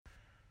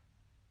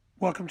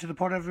Welcome to the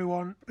pod,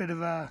 everyone. Bit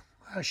of a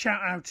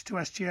shout out to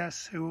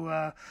SGS, who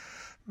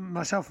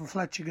myself and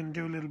Fletch are going to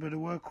do a little bit of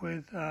work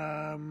with.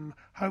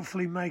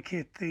 Hopefully, make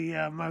it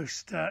the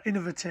most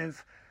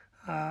innovative,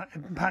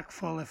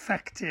 impactful,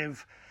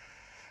 effective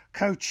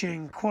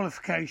coaching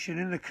qualification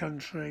in the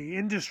country,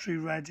 industry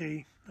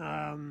ready,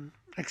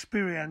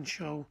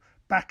 experiential,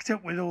 backed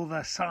up with all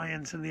the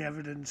science and the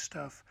evidence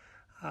stuff.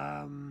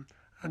 And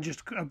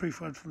just a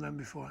brief word from them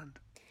beforehand.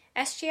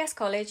 SGS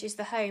College is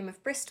the home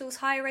of Bristol's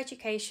higher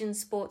education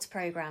sports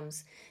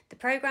programmes. The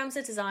programmes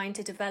are designed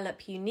to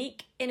develop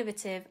unique,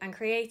 innovative and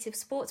creative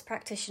sports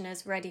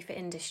practitioners ready for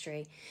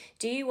industry.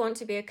 Do you want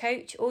to be a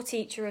coach or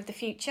teacher of the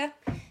future?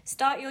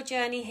 Start your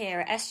journey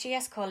here at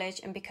SGS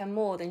College and become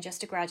more than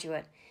just a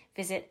graduate.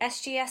 Visit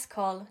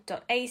sgscol.ac.uk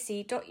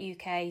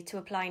to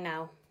apply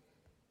now.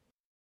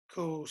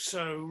 Cool.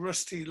 So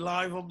Rusty,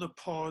 live on the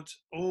pod,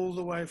 all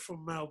the way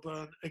from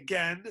Melbourne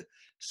again.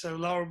 So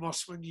Lara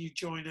Mossman, you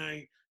join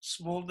a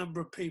small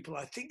number of people.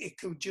 I think it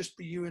could just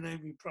be you and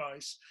Amy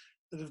Price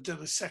that have done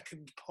a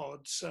second pod.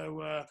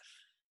 So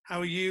how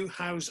are you?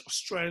 How's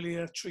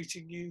Australia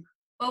treating you?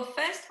 Well,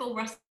 first of all,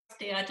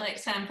 Rusty, I'd like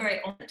to say I'm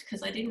very honoured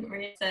because I didn't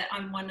realise that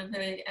I'm one of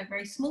a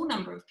very small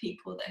number of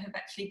people that have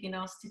actually been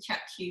asked to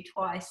chat to you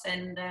twice,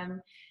 and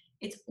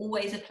it's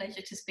always a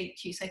pleasure to speak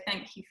to you, so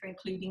thank you for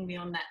including me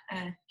on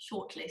that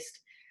shortlist.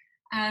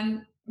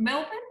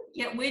 Melbourne,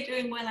 yeah, we're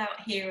doing well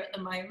out here at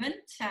the moment.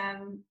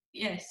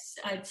 Yes,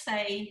 I'd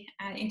say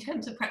in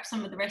terms of perhaps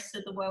some of the rest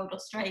of the world,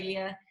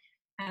 Australia,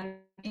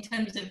 in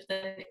terms of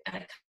the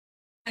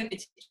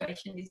COVID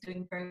situation is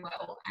doing very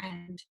well,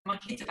 and my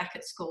kids are back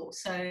at school,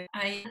 so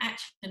I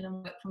actually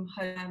work from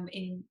home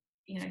in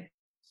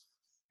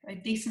a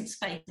decent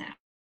space now.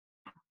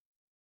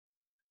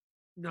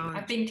 Nice.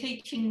 I've been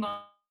teaching my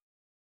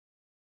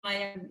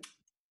I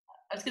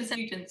was going to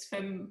say students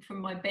from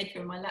my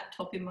bedroom, my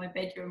laptop in my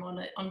bedroom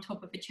on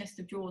top of a chest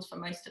of drawers for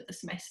most of the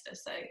semester.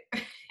 So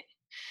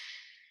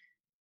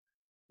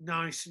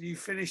nice. And you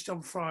finished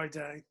on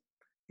Friday.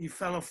 You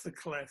fell off the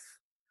cliff.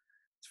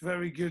 It's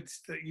very good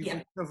that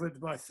you've recovered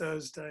by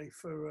Thursday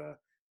for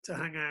to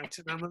hang out.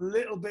 And I'm a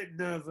little bit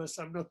nervous,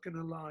 I'm not going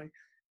to lie.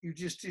 You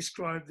just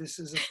described this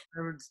as a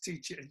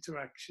parent-teacher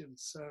interaction.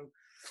 So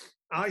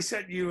I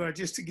sent you,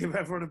 just to give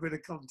everyone a bit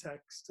of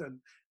context, and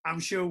I'm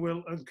sure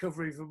we'll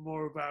uncover even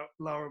more about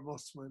Lara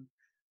Mossman.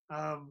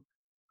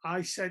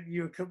 I sent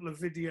you a couple of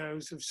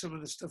videos of some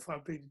of the stuff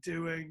I've been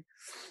doing.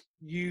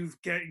 You've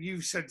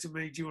said to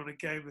me, do you want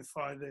to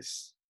gamify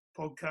this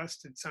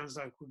podcast? It sounds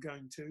like we're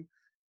going to.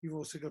 You've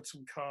also got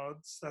some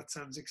cards. That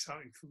sounds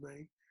exciting for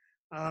me.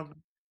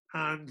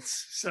 And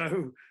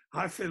so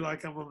I feel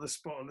like I'm on the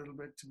spot a little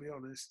bit, to be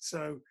honest.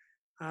 So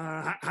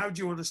how do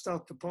you want to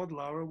start the pod,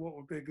 Lara? What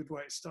would be a good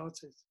way to start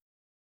it?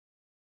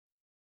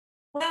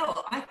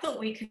 Well, I thought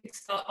we could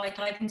start by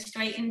diving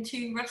straight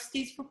into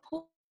Rusty's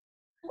report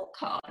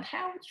card.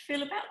 How would you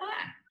feel about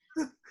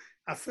that?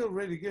 I feel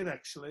really good,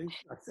 actually,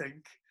 I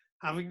think.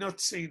 Having not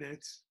seen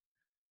it.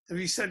 Have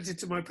you sent it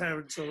to my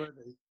parents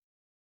already?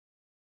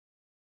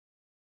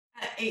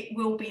 It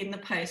will be in the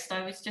post.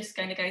 I was just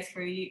going to go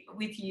through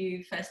with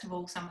you, first of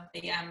all, some of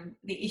the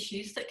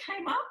issues that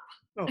came up.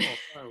 Oh,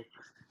 wow.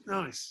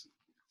 Nice.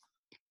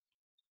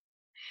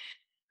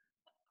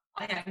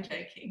 I am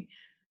joking.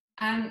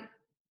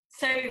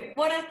 So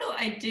what I thought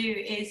I'd do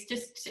is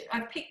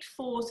I picked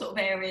 4 sort of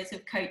areas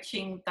of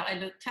coaching that I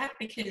looked at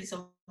because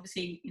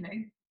obviously,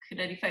 could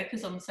only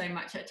focus on so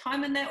much at a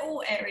time. And they're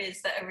all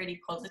areas that are really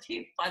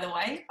positive, by the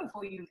way,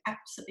 before you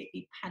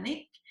absolutely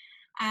panic.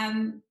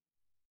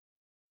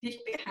 Did you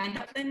put your hand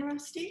up then,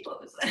 Rusty?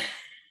 What was that?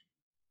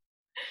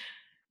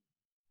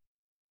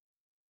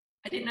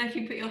 I didn't know if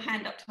you put your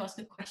hand up to ask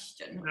a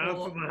question. No, I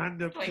put my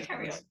hand up.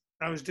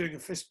 I was doing a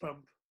fist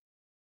bump.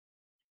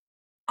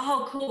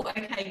 Oh, cool.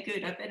 Okay,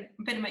 good. I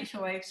better make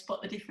sure I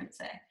spot the difference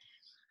there.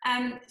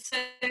 So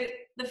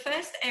the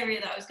first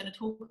area that I was going to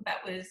talk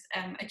about was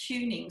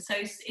attuning. So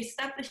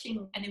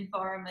establishing an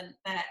environment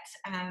that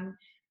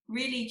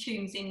really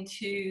tunes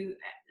into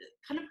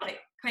kind of like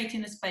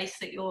creating a space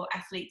that your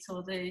athletes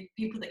or the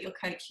people that you're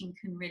coaching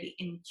can really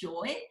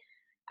enjoy.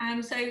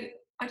 So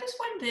I just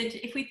wondered,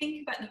 if we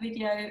think about the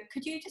video,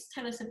 could you just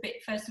tell us a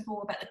bit, first of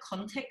all, about the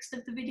context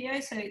of the video?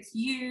 So it's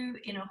you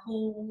in a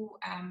hall,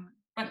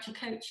 bunch of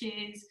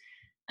coaches,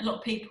 a lot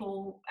of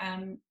people,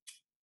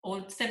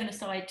 or 2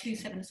 7-a-side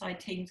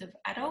teams of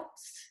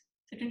adults.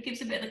 So can you give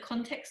us a bit of the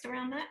context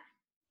around that?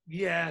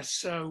 Yeah,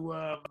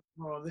 so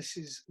this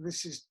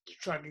is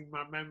dragging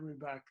my memory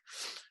back.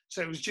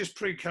 So it was just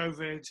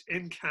pre-COVID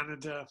in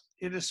Canada,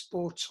 in a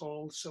sports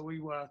hall, so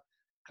we were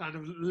kind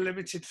of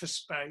limited for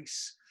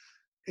space.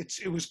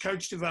 It was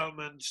coach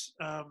development.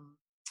 I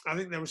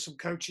think there were some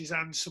coaches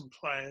and some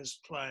players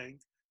playing,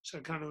 so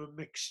kind of a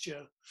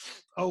mixture.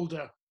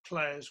 Older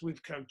players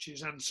with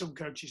coaches and some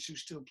coaches who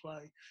still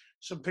play.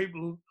 Some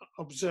people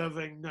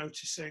observing,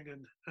 noticing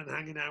and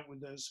hanging out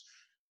with us.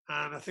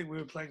 And I think we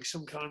were playing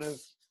some kind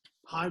of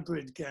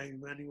hybrid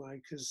game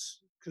anyway, because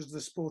the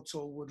sports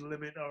hall would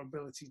limit our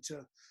ability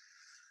to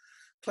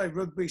play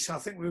rugby, so I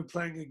think we were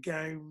playing a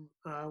game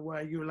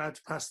where you were allowed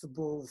to pass the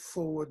ball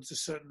forwards a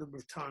certain number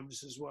of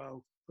times as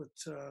well. But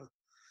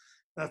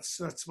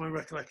that's my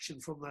recollection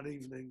from that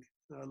evening,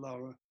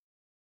 Lara.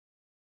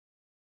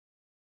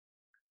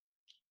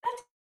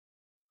 That's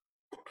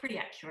a pretty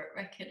accurate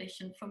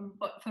recollection from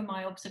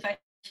my observation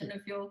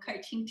of your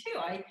coaching too.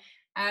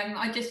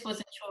 I just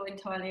wasn't sure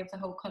entirely of the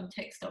whole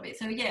context of it.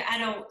 So yeah,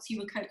 adults, you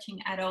were coaching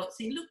adults.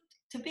 It looked,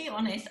 to be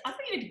honest, I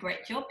think you did a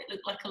great job. It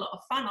looked like a lot of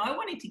fun. I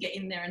wanted to get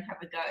in there and have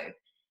a go.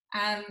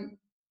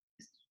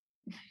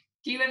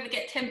 Do you ever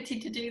get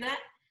tempted to do that?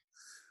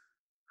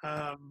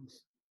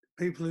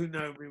 People who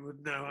know me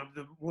would know I'm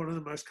one of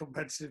the most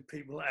competitive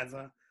people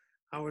ever.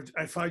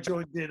 If I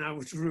joined in, I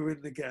would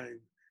ruin the game.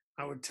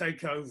 I would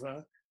take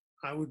over.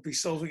 I would be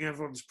solving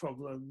everyone's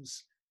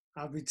problems.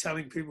 I'd be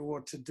telling people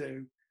what to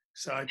do.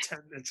 So I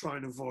tend to try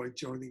and avoid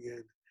joining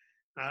in.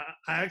 I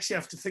actually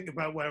have to think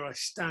about where I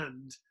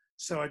stand,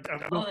 so I'm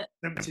not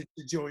tempted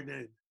to join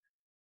in.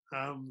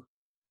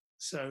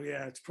 So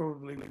yeah, it's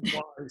probably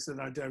wise that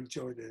I don't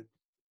join in.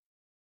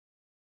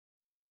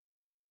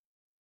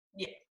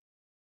 Yeah.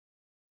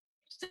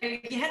 So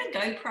you had a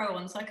GoPro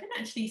on, so I couldn't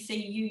actually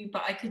see you,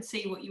 but I could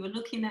see what you were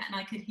looking at and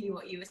I could hear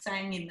what you were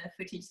saying in the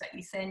footage that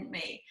you sent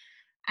me.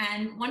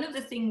 And one of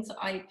the things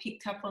I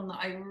picked up on that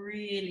I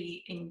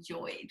really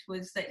enjoyed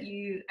was that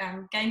you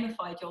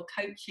gamified your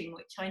coaching,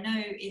 which I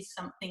know is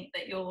something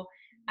that you're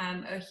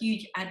a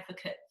huge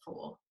advocate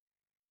for.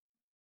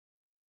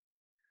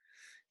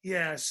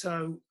 Yeah,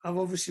 so I've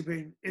obviously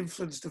been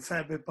influenced a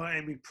fair bit by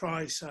Amy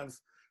Price. I've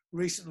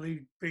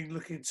recently been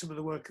looking at some of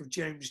the work of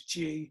James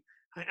G.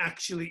 I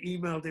actually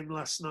emailed him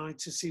last night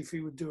to see if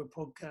he would do a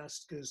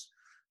podcast, because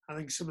I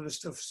think some of the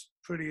stuff's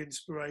pretty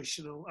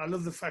inspirational. I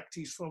love the fact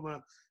he's from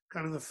a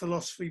kind of a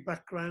philosophy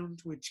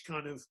background, which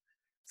kind of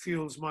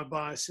fuels my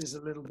biases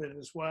a little bit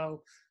as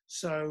well.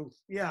 So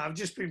yeah, I've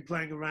just been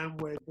playing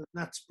around with, and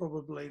that's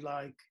probably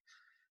like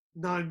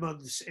 9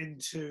 months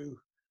into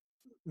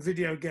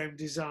video game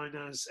design,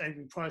 as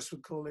Amy Price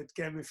would call it,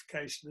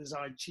 gamification as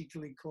I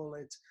cheekily call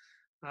it.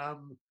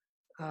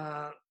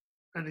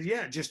 And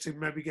yeah, just to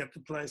maybe get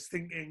the players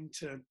thinking,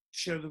 to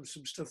show them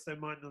some stuff they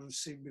might not have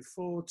seen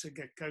before, to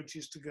get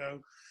coaches to go,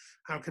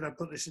 how can I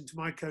put this into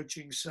my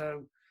coaching?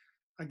 So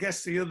I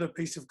guess the other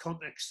piece of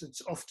context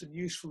that's often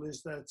useful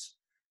is that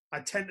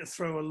I tend to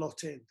throw a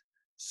lot in.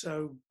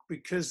 So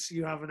because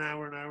you have an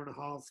hour and a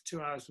half,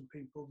 2 hours with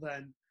people,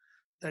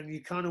 then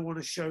you kind of want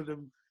to show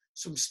them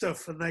some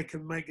stuff and they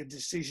can make a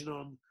decision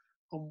on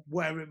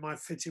where it might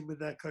fit in with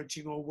their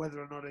coaching or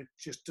whether or not it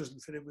just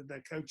doesn't fit in with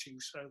their coaching.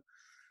 So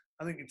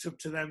I think it's up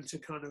to them to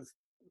kind of,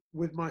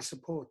 with my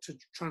support, to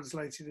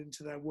translate it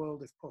into their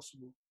world if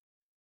possible.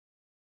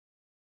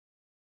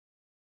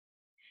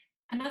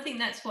 And I think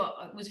that's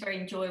what was very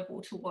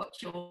enjoyable to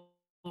watch your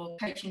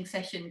coaching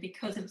session,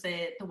 because of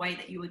the way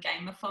that you were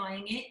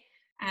gamifying it.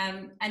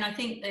 And I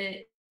think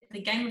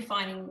the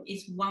gamifying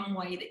is one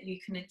way that you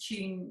can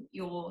attune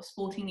your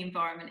sporting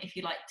environment, if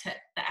you like, to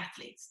the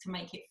athletes, to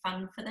make it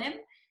fun for them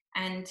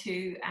and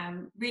to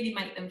really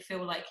make them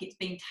feel like it's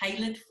been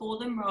tailored for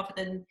them, rather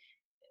than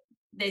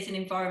there's an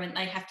environment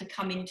they have to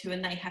come into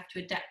and they have to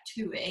adapt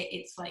to it.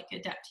 It's like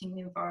adapting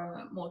the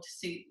environment more to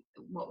suit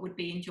what would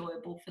be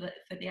enjoyable for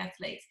the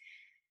athletes.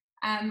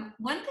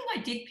 One thing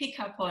I did pick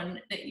up on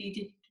that you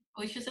did,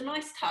 which was a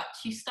nice touch,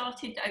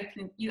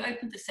 you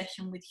opened the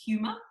session with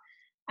humour.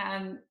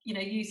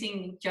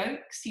 Using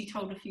jokes. You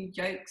told a few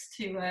jokes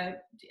to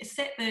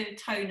set the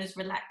tone as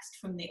relaxed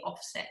from the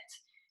offset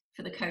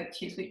for the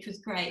coaches, which was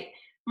great.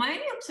 My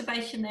only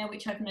observation there,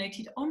 which I've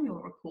noted on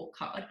your report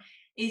card,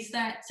 is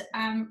that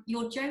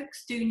your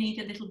jokes do need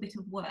a little bit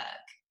of work.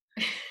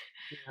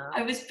 Yeah.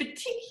 I was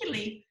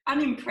particularly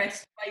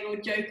unimpressed by your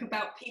joke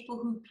about people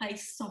who play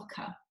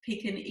soccer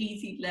pick an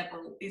easy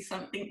level is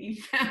something you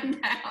found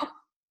out.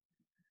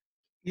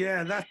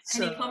 Yeah, that's...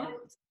 Any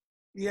comments?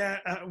 Yeah,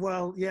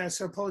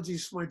 so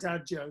apologies for my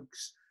dad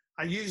jokes.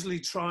 I usually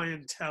try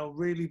and tell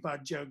really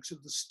bad jokes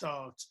at the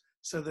start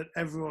so that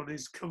everyone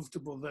is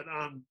comfortable that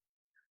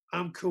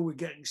I'm cool with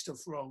getting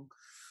stuff wrong.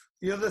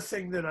 The other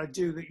thing that I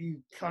do that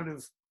you kind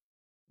of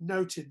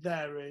noted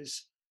there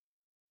is,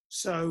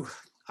 so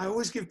I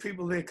always give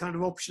people the kind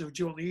of option of,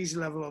 do you want the easy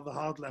level or the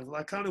hard level?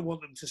 I kind of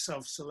want them to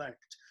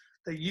self-select.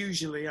 They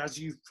usually, as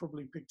you've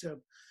probably picked up,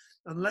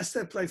 unless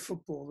they play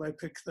football, they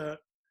pick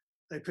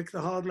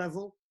the hard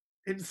level.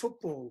 In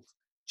football,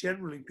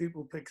 generally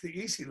people pick the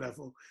easy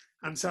level,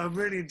 and so I'm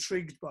really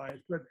intrigued by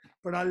it.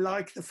 But I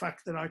like the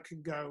fact that I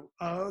can go,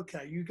 oh,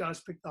 okay, you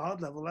guys picked the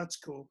hard level, that's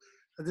cool.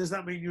 And does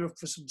that mean you're up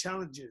for some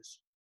challenges?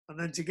 And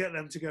then to get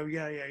them to go,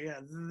 yeah.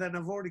 Then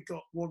I've already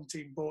got one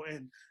team bought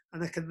in,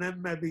 and I can then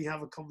maybe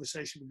have a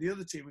conversation with the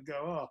other team and go,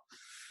 oh,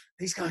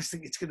 these guys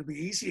think it's going to be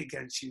easy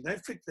against you.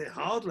 They've picked the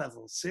hard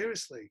level,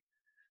 seriously.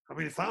 I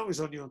mean, if I was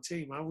on your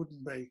team, I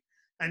wouldn't be.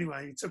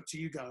 Anyway, it's up to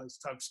you guys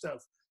type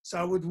stuff. So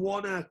I would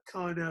want to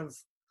kind of,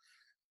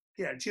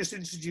 just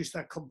introduce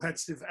that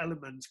competitive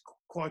element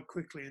quite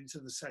quickly into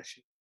the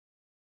session.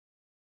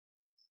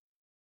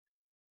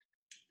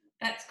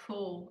 That's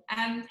cool.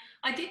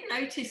 I did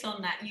notice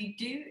on that you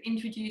do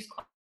introduce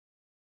quite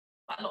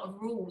a lot of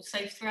rules. So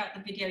throughout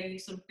the video, you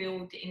sort of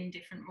build in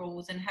different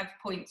rules and have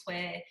points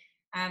where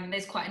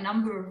there's quite a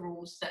number of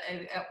rules that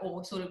are,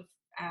 or sort of,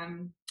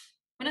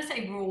 when I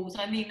say rules,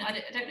 I mean,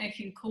 I don't know if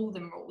you call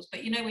them rules,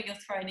 but you know, when you're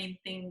throwing in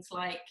things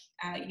like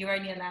you're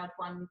only allowed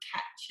one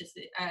catch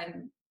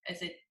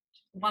as a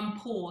one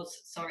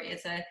pause, sorry,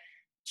 as a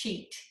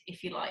cheat,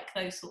 if you like,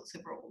 those sorts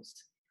of rules.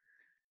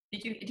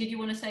 Did you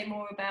want to say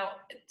more about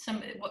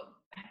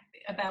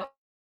about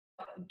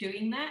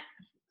doing that?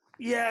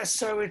 Yeah,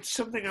 so it's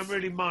something I'm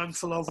really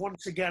mindful of.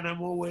 Once again,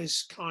 I'm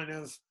always kind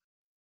of,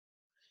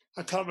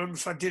 I can't remember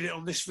if I did it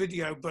on this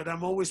video, but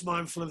I'm always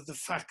mindful of the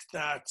fact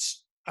that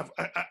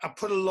I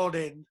put a lot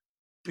in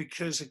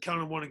because I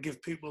kind of want to give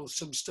people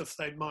some stuff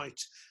that might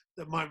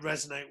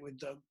resonate with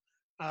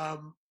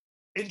them.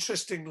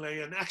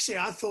 Interestingly, and actually,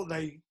 I thought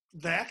they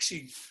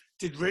actually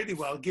did really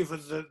well given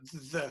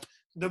the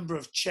number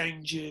of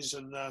changes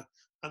and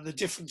the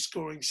different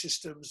scoring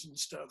systems and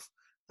stuff.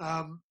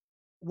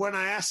 When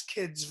I ask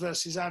kids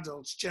versus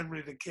adults,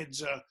 generally the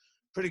kids are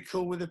pretty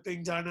cool with it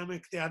being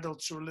dynamic. The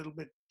adults are a little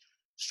bit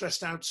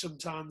stressed out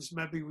sometimes.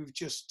 Maybe we've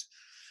just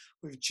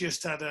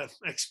had an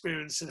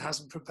experience that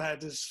hasn't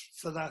prepared us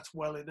for that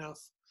well enough.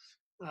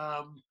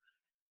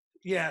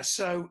 Yeah,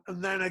 so,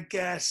 and then I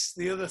guess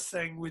the other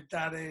thing with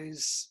that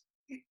is,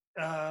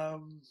 yeah,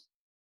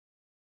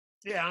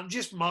 I'm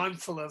just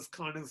mindful of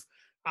kind of,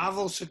 I've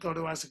also got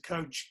to, as a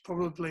coach,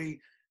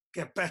 probably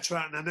get better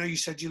at, and I know you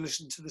said you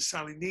listened to the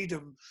Sally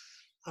Needham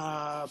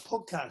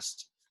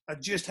podcast,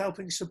 just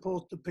helping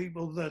support the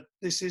people that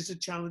this is a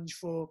challenge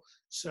for.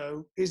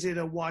 So is it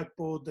a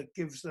whiteboard that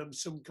gives them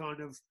some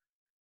kind of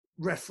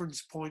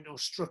reference point or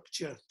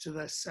structure to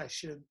their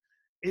session?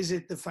 Is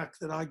it the fact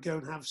that I go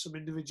and have some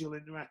individual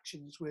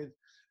interactions with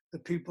the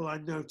people I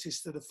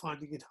notice that are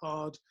finding it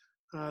hard?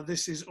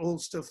 This is all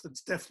stuff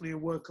that's definitely a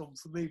work on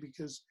for me,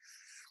 because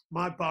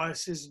my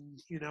biases,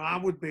 and you know, I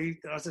would be,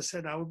 as I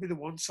said, I would be the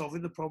one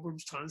solving the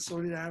problems, trying to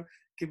sort it out.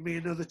 Give me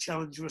another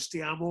challenge,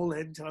 Rusty, I'm all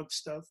in type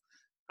stuff.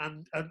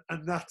 And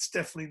that's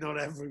definitely not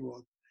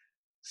everyone.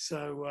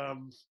 So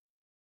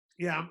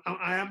yeah,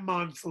 I am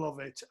mindful of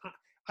it.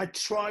 I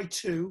try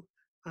to,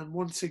 and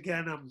once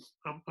again, I'm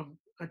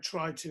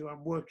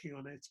working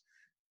on it.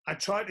 I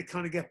try to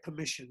kind of get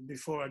permission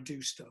before I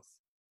do stuff.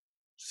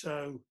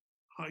 So,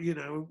 you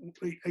know,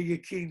 are you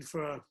keen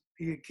for a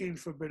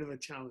bit of a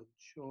challenge,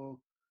 or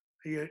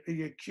are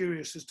you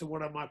curious as to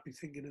what I might be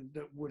thinking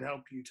that would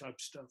help you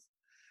type stuff?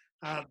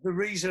 The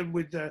reason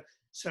with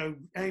so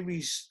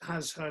Amy's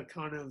has her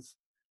kind of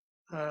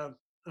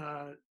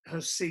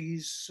her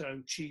C's,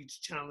 so cheats,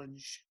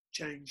 challenge,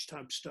 change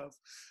type stuff,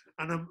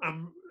 and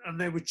and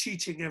they were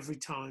cheating every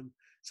time.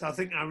 So I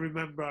think I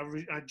remember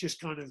I just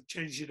kind of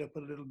changed it up a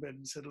little bit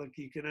and said, look,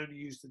 you can only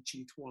use the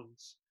cheat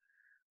once.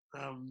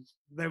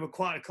 They were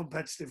quite a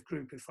competitive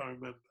group, if I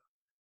remember,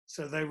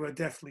 so they were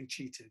definitely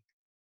cheating.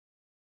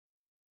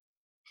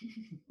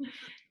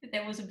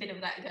 There was a bit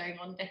of that going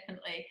on,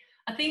 definitely.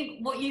 I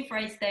think what you've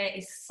raised there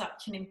is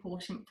such an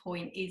important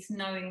point, is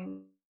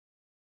knowing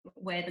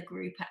where the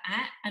group are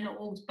at, and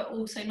but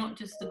also not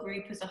just the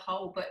group as a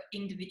whole, but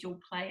individual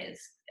players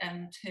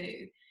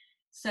too.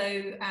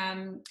 So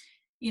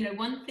you know,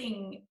 one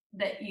thing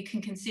that you can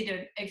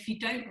consider if you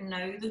don't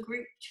know the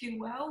group too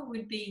well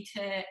would be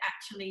to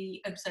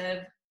actually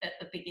observe at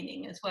the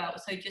beginning as well.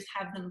 So just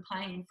have them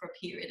playing for a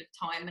period of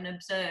time and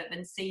observe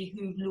and see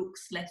who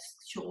looks less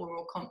sure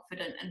or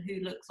confident and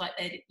who looks like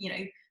they're, you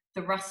know,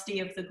 the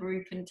Rusty of the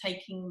group and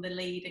taking the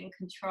lead and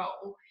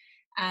control.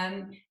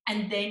 And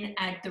then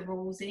add the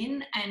rules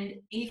in. And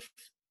if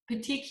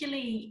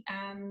particularly,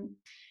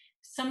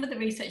 some of the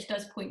research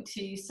does point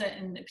to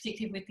certain,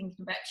 particularly if we're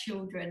thinking about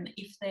children,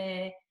 if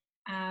they're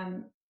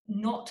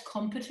not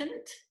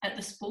competent at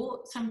the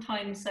sport,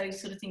 sometimes those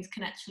sort of things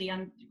can actually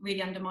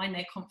really undermine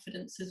their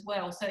confidence as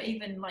well. So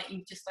even like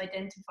you've just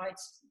identified,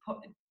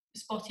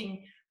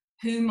 spotting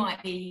who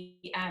might be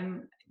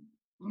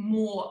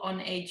more on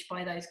edge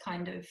by those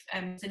kind of,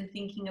 and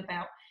thinking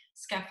about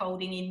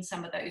scaffolding in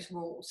some of those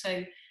rules.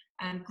 So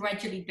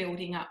gradually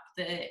building up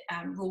the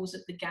rules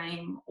of the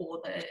game,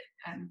 or the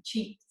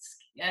cheats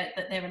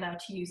that they're allowed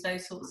to use,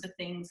 those sorts of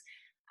things.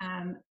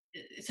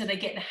 So they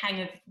get the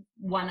hang of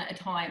one at a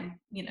time,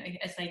 you know,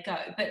 as they go.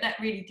 But that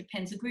really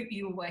depends. The group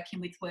you were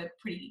working with were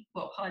pretty,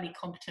 well, highly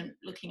competent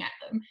looking at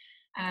them.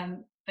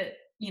 But,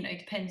 you know, it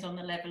depends on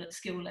the level, of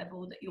skill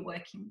level that you're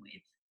working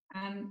with.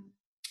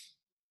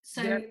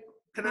 So, yeah,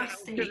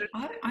 Rusty,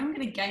 I'm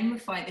going to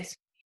gamify this.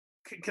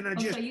 Can I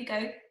just, so you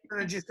go.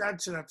 Can I just add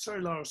to that?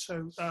 Sorry, Lara.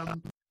 So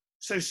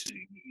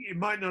it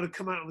might not have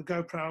come out on the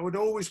GoPro. I would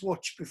always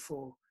watch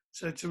before.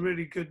 So it's a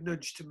really good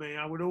nudge to me.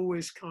 I would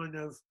always kind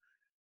of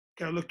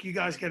go, look, you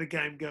guys get a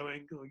game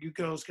going, or you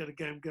girls get a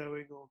game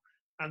going,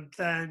 and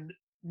then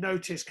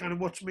notice kind of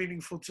what's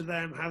meaningful to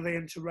them, how they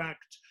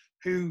interact,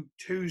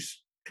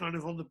 who's kind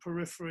of on the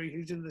periphery,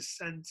 who's in the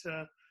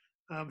center,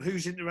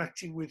 who's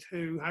interacting with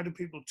who, how do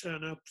people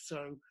turn up?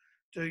 So,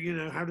 you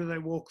know, how do they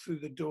walk through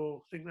the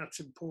door? I think that's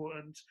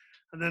important.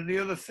 And then the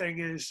other thing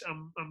is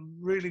I'm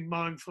really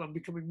mindful. I'm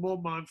becoming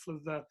more mindful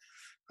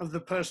of the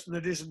person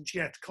that isn't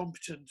yet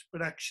competent,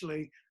 but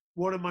actually,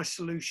 what are my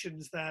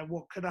solutions there?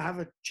 What could I have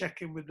a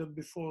check in with them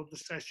before the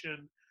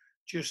session,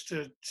 just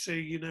to see,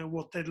 you know,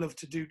 what they'd love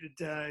to do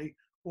today,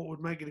 what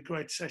would make it a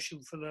great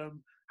session for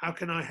them, how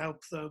can I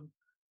help them?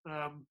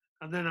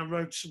 And then I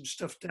wrote some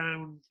stuff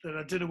down that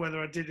I don't know whether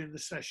I did in the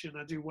session.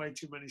 I do way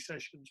too many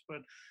sessions,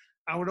 but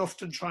I would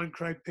often try and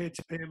create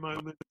peer-to-peer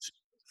moments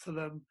for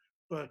them,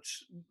 but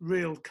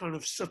real kind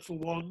of subtle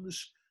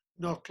ones,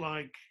 not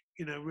like,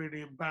 you know,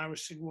 really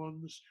embarrassing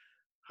ones.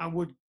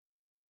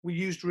 We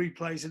used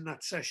replays in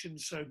that session,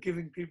 so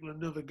giving people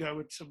another go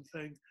at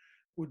something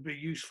would be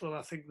useful.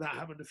 I think that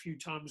happened a few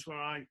times where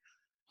I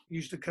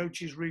used the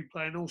coach's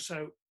replay, and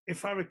also,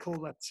 if I recall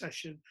that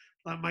session,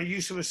 like my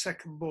use of a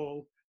second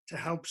ball to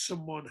help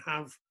someone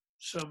have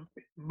some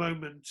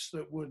moments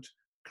that would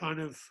kind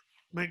of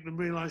make them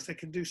realize they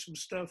can do some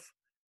stuff,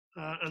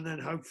 and then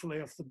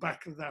hopefully off the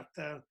back of that,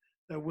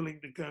 they're willing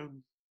to go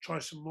and try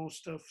some more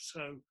stuff.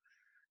 So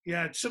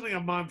yeah, it's something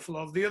I'm mindful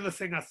of. The other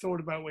thing I thought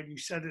about when you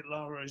said it,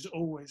 Lara, is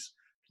always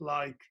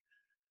like,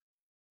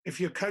 if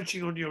you're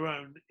coaching on your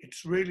own,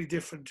 it's really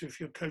different to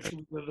if you're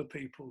coaching with other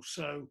people.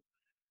 So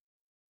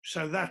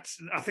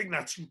I think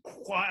that's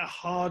quite a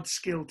hard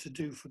skill to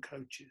do for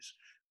coaches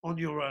on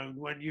your own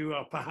when you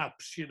are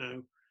perhaps, you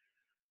know,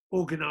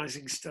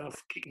 organizing stuff,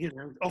 you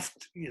know,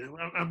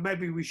 and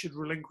maybe we should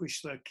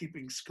relinquish the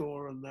keeping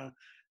score and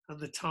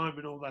the time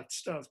and all that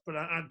stuff. But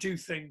I do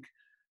think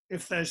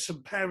if there's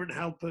some parent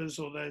helpers,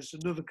 or there's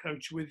another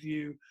coach with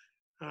you,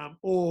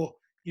 or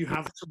you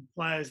have some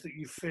players that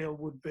you feel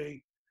would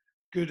be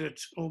good at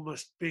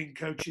almost being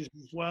coaches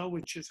as well,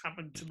 which has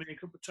happened to me a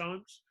couple of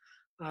times,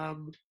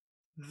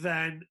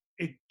 then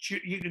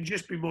you can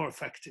just be more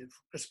effective,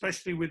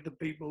 especially with the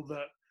people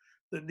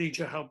that need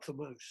your help the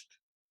most.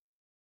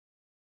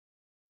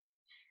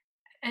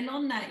 And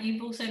on that,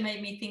 you've also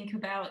made me think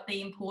about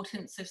the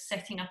importance of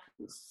setting up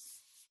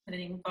an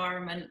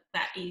environment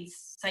that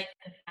is safe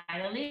to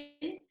fail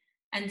in,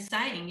 and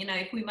saying, you know,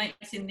 if we make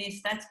this in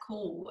this, that's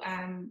cool.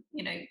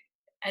 You know,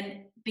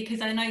 and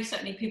because I know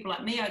certainly people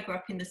like me, I grew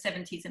up in the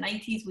 70s and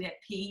 80s, we had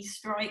PE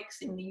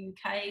strikes in the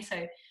UK.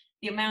 So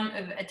the amount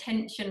of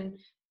attention,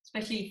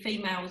 especially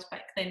females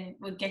back then,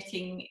 were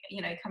getting,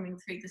 you know, coming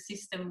through the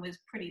system was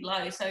pretty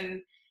low. So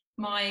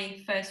my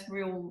first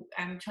real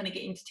trying to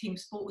get into team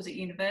sport was at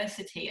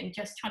university, and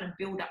just trying to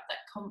build up that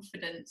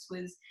confidence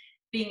was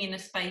being in a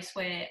space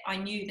where I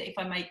knew that if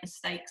I made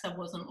mistakes, I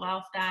wasn't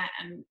laughed at,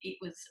 and it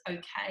was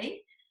okay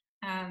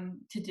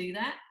to do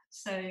that.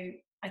 So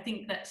I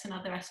think that's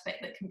another aspect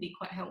that can be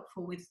quite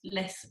helpful with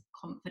less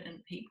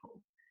confident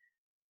people.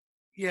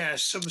 Yeah,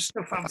 some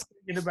stuff I'm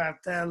thinking about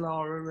there,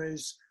 Lara,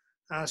 is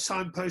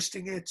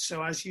signposting it.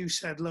 So as you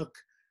said, look,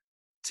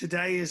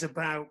 today is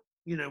about,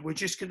 you know, we're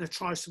just going to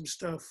try some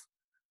stuff.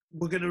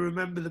 We're going to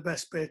remember the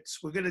best bits.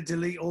 We're going to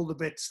delete all the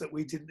bits that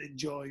we didn't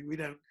enjoy. We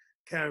don't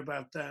care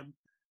about them.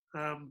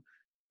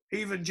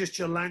 Even just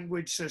your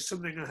language. So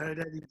something I heard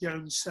Eddie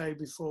Jones say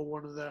before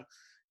one of the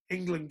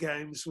England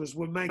games was,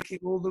 we're making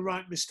all the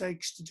right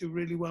mistakes to do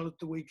really well at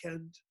the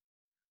weekend,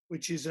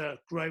 which is a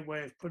great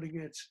way of putting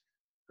it.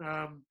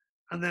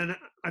 And then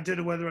I don't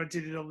know whether I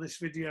did it on this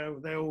video,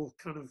 they all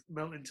kind of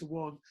melt into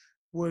one,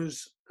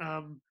 was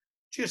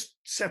just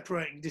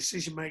separating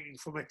decision making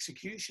from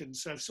execution.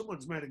 So if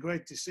someone's made a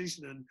great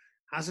decision and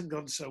hasn't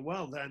gone so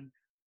well, then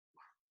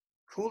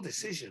cool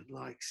decision,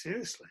 like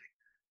seriously.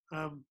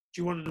 Do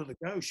you want another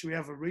go? Should we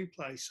have a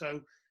replay? So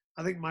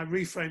I think my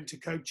reframe to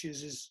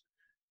coaches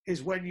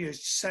is when you're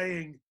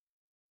saying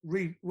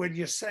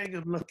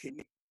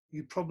unlucky,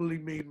 you probably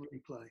mean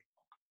replay.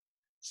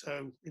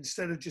 So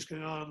instead of just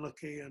going, oh,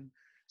 unlucky, and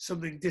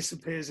something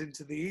disappears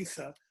into the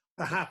ether,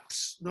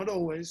 perhaps, not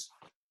always,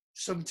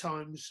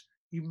 sometimes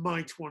you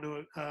might want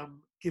to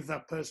give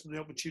that person the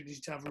opportunity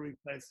to have a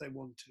replay if they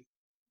want to.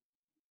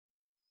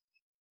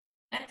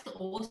 That's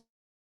awesome.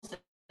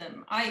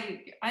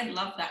 I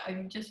love that. I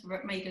just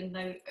made a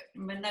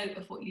note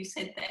of what you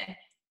said there.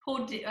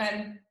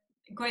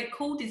 Great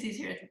call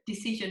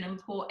decision and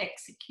poor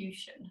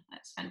execution.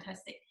 That's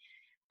fantastic.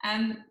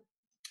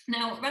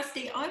 Now,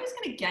 Rusty, I was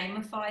going to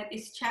gamify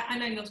this chat. I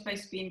know you're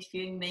supposed to be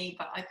interviewing me,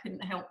 but I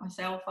couldn't help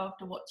myself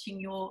after watching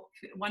your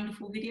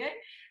wonderful video.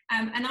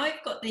 And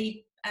I've got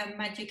the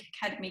Magic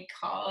Academy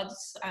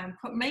cards,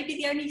 maybe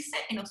the only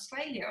set in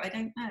Australia, I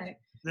don't know.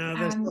 No,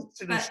 there's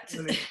lots in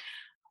Australia.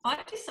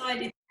 I've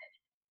decided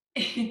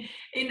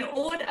in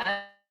order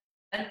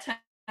to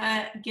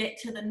get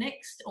to the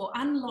next, or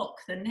unlock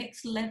the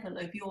next level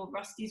of your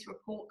Rusty's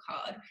report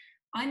card,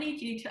 I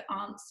need you to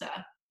answer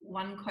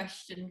one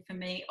question for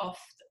me off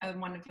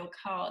one of your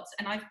cards.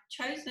 And I've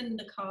chosen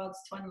the cards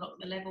to unlock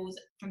the levels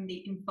from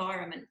the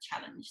environment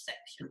challenge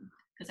section,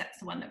 because that's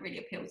the one that really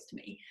appeals to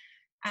me.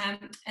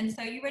 And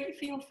so, you ready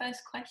for your first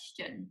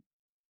question?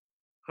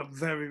 I'm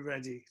very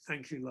ready.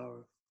 Thank you,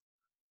 Lara.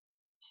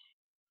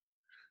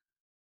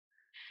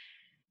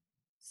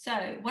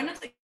 So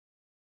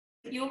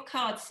your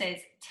card says,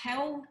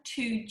 tell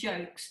 2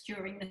 jokes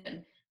during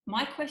the.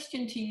 My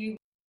question to you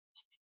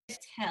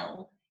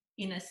tell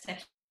in a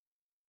session,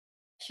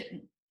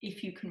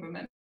 if you can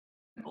remember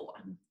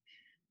one?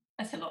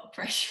 That's a lot of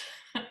pressure.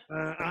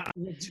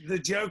 The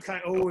joke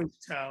I always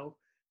tell,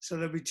 so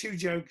there'll be two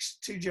jokes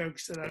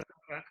that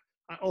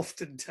I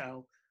often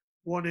tell.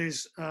 One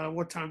is,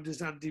 what time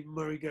does Andy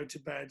Murray go to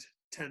bed?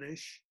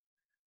 10ish.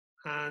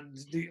 And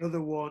the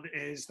other one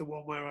is the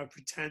one where I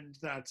pretend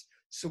that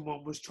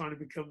someone was trying to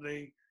become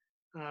the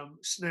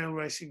snail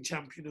racing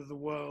champion of the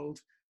world,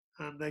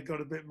 and they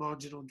got a bit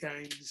marginal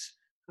gains,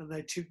 and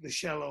they took the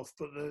shell off,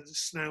 but the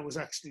snail was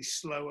actually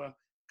slower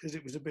because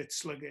it was a bit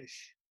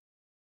sluggish.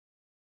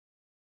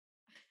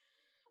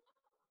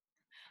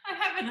 I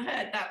haven't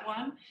heard that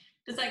one.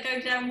 Does that go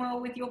down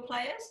well with your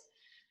players?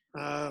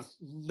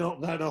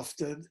 Not that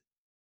often.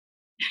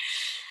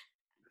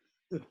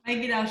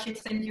 Maybe I should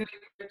send you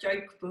a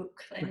joke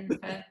book then for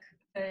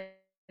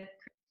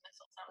Christmas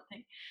or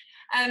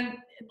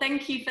something.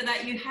 Thank you for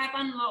that. You have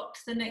unlocked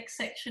the next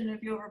section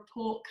of your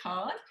report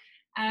card,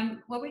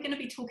 where we're going to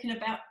be talking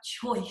about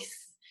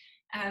choice.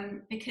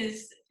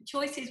 Because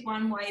choice is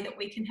one way that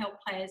we can help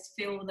players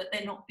feel that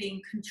they're not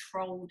being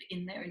controlled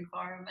in their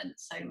environment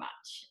so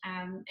much.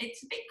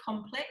 It's a bit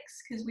complex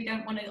because we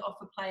don't want to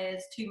offer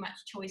players too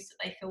much choice that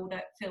they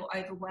feel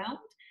overwhelmed.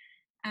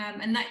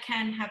 And that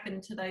can happen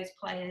to those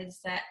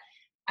players that,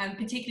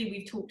 particularly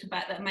we've talked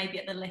about that maybe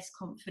at the less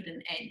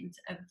confident end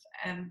of,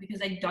 because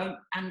they don't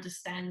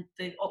understand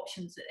the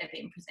options that they're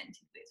being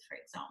presented with, for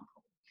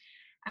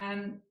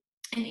example.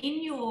 And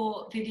in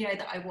your video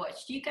that I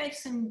watched, you gave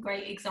some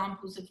great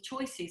examples of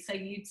choices. So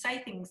you'd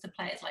say things to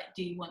players like,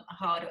 do you want the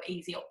hard or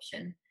easy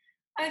option?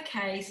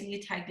 Okay, so you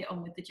tagged it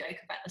on with the joke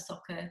about the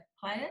soccer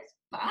players,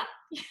 but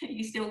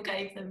you still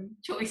gave them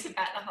choice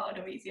about the hard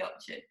or easy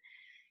option.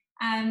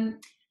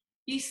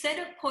 You said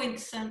at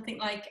points something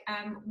like,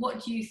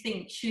 what do you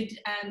think? Should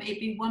it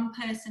be one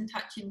person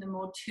touching them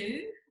or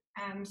two?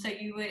 So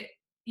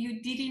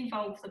you did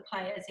involve the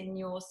players in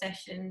your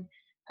session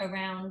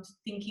around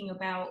thinking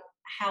about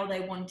how they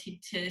wanted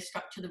to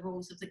structure the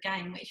rules of the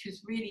game, which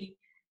was really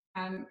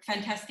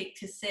fantastic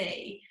to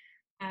see.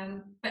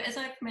 But as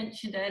I've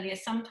mentioned earlier,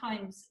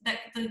 sometimes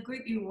the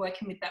group you were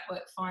working with, that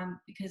worked fine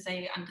because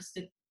they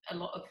understood a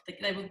lot of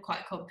they were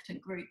quite a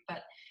competent group.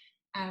 But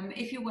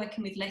if you're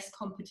working with less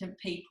competent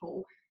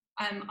people,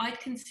 I'd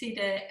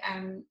consider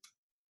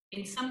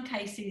in some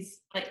cases,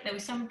 like there were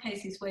some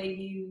cases where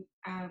you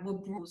were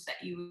rules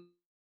that you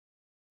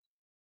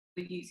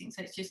were using.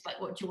 So it's just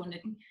like, what do you want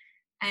to do?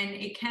 And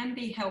it can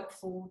be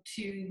helpful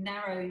to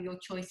narrow your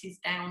choices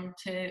down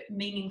to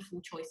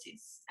meaningful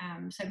choices.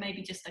 So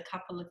maybe just a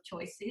couple of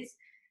choices.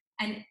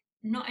 And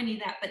not only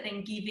that, but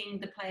then giving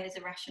the players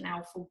a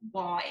rationale for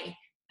why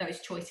those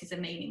choices are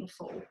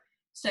meaningful.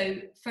 So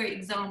for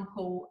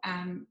example,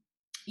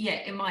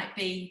 it might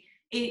be,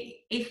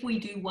 if we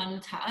do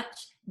one touch,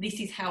 this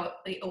is how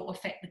it will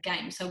affect the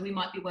game. So we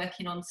might be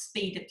working on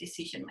speed of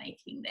decision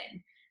making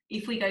then.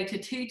 If we go to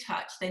two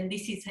touch, then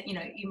this is,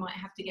 you might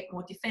have to get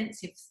more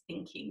defensive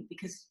thinking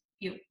because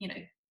you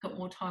got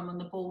more time on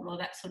the ball or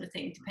that sort of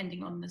thing,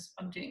 depending on this.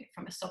 I'm doing it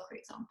from a soccer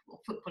example or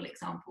football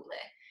example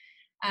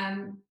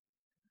there.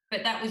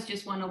 But that was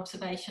just one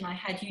observation I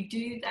had. You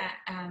do that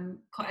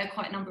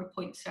quite a number of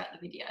points throughout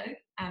the video,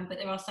 but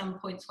there are some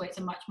points where it's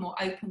a much more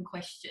open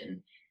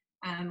question,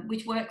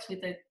 which works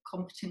with a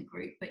competent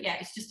group. But yeah,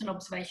 it's just an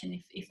observation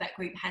if that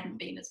group hadn't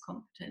been as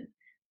competent.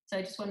 So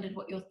I just wondered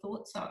what your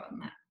thoughts are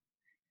on that.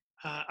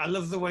 I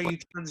love the way you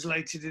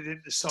translated it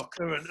into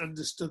soccer and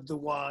understood the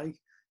why.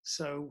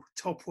 So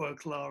top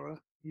work, Lara.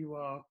 You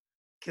are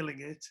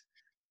killing it.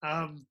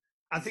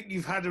 I think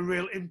you've had a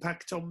real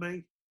impact on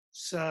me.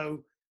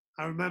 So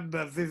I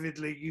remember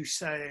vividly you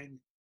saying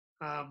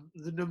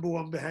the number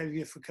one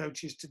behaviour for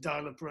coaches to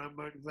dial up around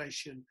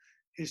motivation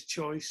is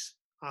choice.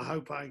 I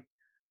hope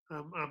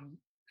I'm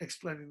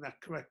explaining that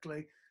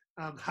correctly.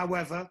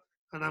 However,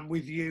 and I'm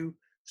with you,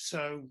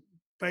 so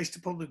based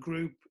upon the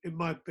group, it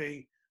might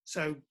be,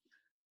 so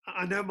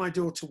I know my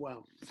daughter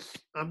well.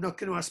 I'm not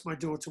going to ask my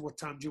daughter what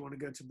time do you want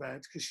to go to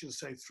bed because she'll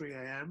say 3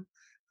 a.m.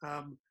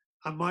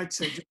 I might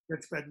say just go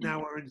to bed now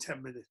or in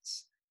 10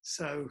 minutes.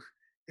 So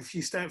if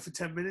you stay up for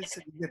 10 minutes,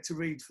 then you get to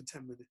read for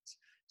 10 minutes.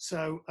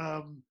 So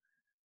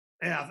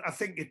I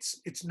think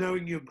it's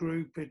knowing your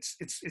group,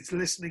 it's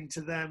listening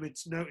to them,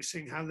 it's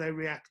noticing how they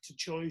react to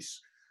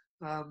choice.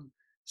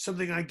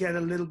 Something I get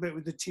a little bit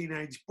with the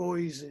teenage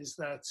boys is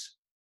that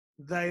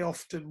they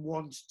often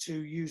want to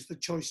use the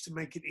choice to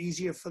make it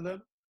easier for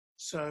them.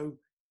 So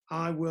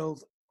I will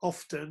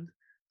often,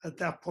 at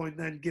that point,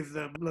 then give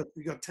them, look,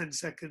 we got 10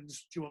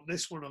 seconds. Do you want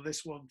this one or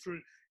this one?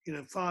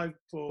 5,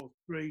 4,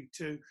 3,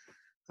 2.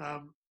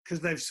 Because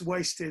they've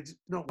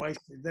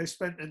they've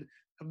spent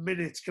a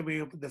minute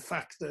coming up with the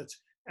fact that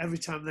every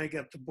time they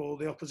get the ball,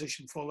 the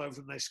opposition fall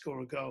over and they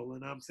score a goal.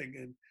 And I'm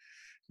thinking,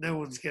 no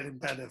one's getting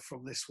better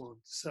from this one.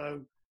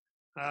 So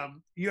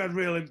you had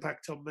real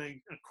impact on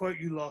me. I quote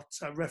you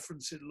lots. I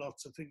reference it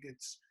lots. I think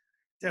it's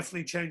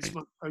definitely changed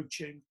my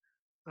coaching.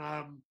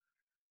 I'm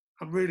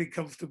really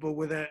comfortable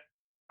with it.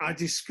 I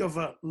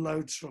discover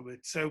loads from it.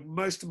 So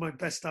most of my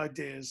best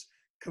ideas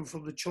come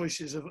from the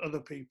choices of other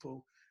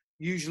people,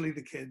 usually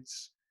the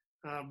kids.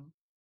 And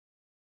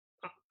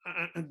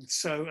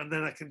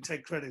then I can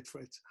take credit for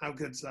it. How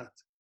good's that?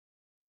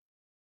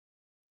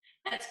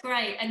 That's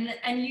great.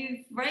 And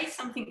you've raised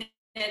something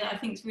there that I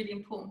think is a really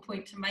important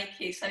point to make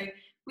here. So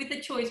with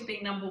the choice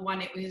being number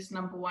one, it was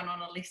number one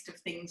on a list of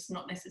things,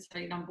 not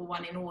necessarily number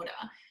one in order,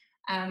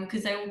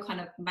 because they all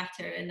kind of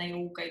matter and they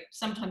all go,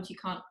 sometimes you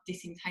can't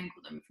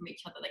disentangle them from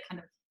each other. They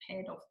kind of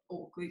paired off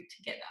or grouped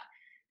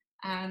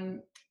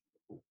together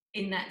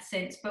in that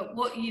sense. But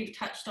what you've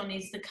touched on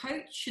is the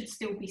coach should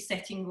still be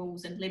setting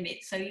rules and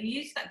limits. So you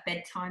use that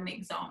bedtime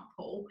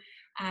example.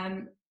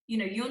 You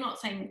know, you're not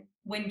saying,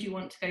 when do you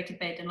want to go to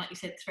bed? And like you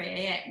said, 3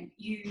 a.m.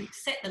 You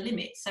set the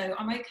limit. So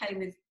I'm okay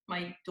with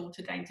my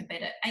daughter going to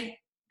bed at 8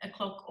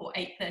 o'clock or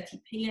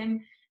 8:30 p.m.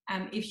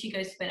 If she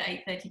goes to bed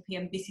at 8:30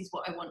 p.m, this is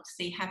what I want to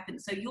see happen.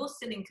 So you're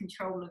still in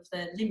control of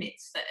the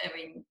limits that are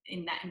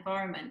in that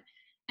environment.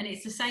 And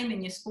it's the same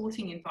in your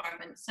sporting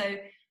environment. So,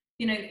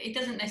 you know, it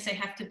doesn't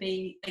necessarily have to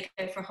be they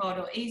go for a hard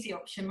or easy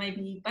option.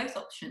 Maybe both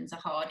options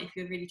are hard if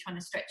you're really trying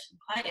to stretch the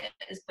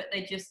players, but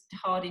they're just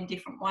hard in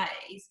different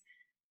ways.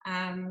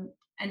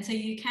 And so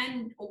you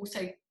can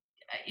also,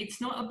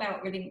 it's not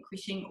about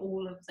relinquishing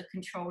all of the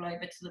control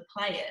over to the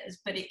players,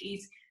 but it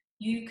is,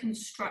 you can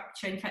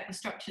structure, in fact the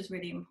structure is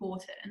really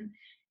important,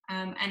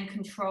 and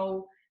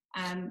control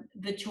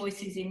the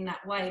choices in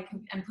that way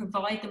and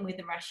provide them with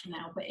a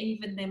rationale, but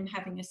even them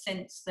having a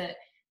sense that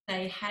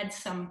they had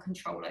some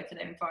control over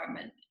their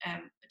environment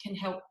can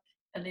help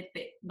a little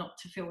bit not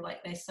to feel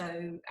like they're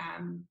so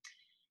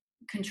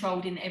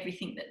controlled in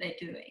everything that they're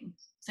doing.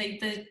 So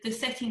the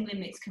setting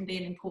limits can be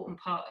an important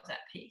part of that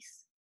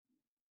piece.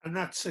 And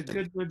that's a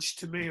good nudge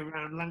to me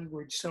around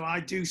language. So I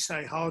do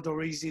say hard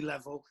or easy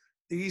level.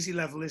 The easy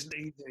level isn't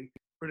easy,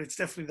 but it's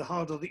definitely the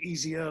hard or the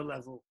easier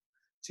level.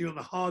 So you're on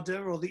the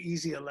harder or the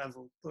easier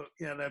level. But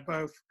yeah,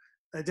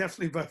 they're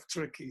definitely both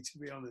tricky, to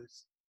be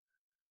honest.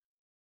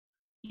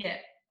 Yeah,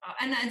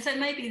 and so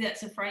maybe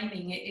that's a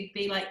framing. It'd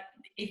be like,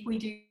 if we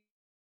do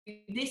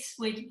this,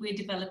 we're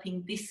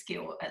developing this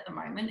skill at the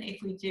moment.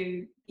 If we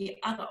do the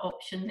other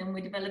option, then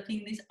we're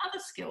developing this other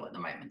skill at the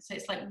moment. So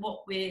it's like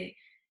what we're,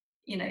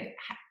 you know,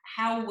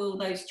 how will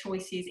those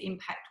choices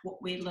impact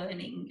what we're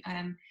learning,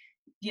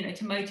 you know,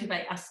 to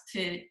motivate us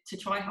to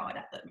try hard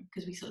at them,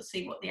 because we sort of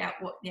see what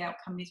the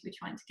outcome is we're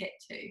trying to get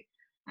to.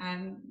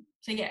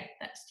 So yeah,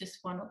 that's just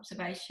one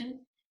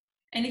observation.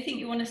 Anything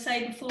you want to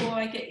say before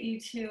I get you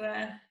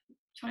to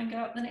try and go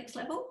up the next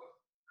level?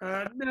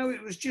 No,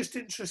 it was just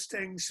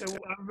interesting. So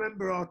I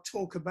remember our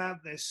talk about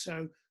this.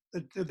 So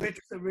the bit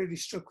that really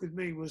struck with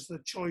me was the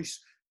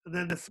choice, and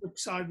then the flip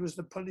side was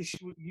the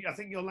punishment. I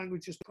think your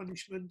language is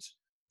punishment.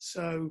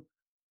 So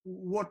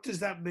what does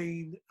that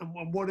mean,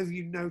 and what have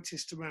you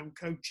noticed around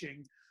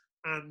coaching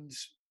and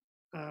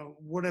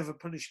whatever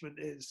punishment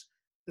is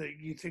that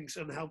you think is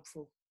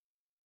unhelpful?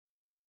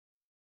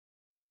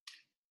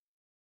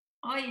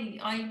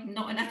 I'm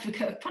not an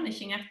advocate of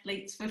punishing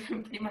athletes for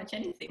pretty much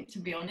anything, to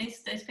be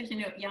honest, especially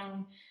not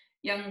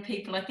young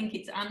people. I think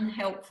it's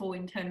unhelpful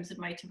in terms of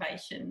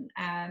motivation.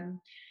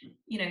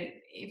 You know,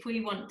 if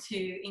we want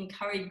to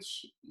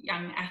encourage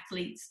young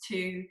athletes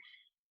to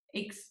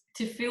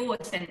feel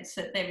a sense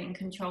that they're in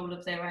control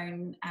of their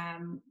own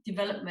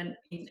development,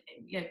 you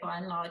know, by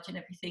and large and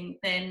everything,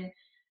 then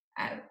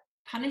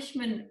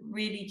punishment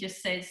really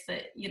just says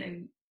that, you know,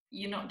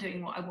 you're not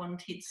doing what I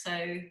wanted,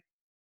 so,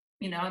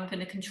 you know, I'm going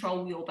to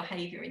control your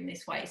behaviour in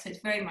this way. So it's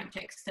very much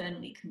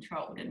externally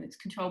controlled, and it's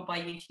controlled by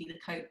usually the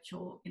coach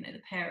or, you know, the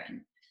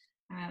parent.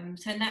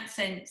 So in that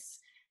sense,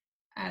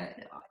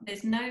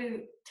 there's no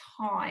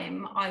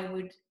time I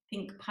would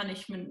think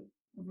punishment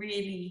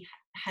really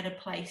had a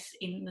place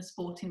in the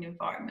sporting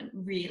environment,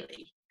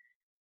 really.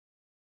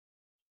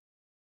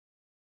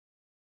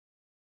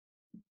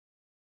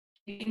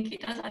 Do you think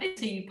it does? I didn't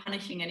see you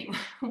punishing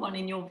anyone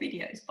in your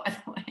videos, by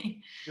the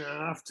way.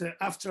 No,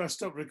 after I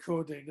stopped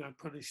recording, I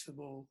punished them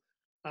all.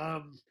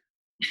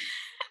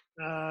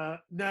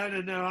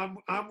 No,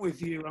 I'm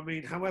with you. I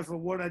mean, however,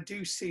 what I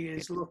do see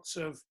is lots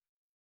of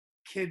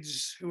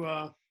kids who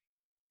are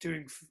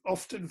doing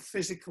often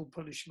physical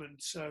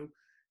punishment. So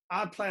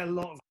I play a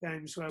lot of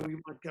games where we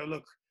might go,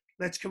 look,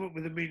 let's come up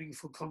with a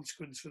meaningful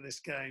consequence for this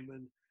game,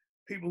 and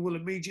people will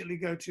immediately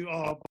go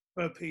to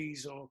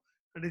burpees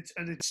and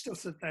it's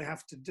stuff that they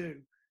have to do,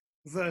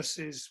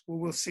 versus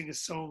we'll sing a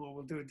song or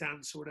we'll do a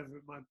dance or whatever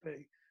it might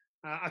be.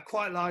 I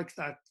quite like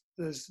that.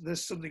 There's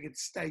something at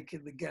stake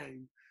in the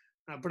game,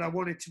 but I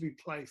want it to be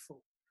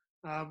playful.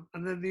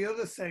 And then the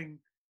other thing,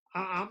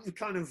 I'm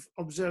kind of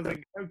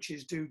observing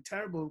coaches do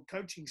terrible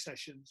coaching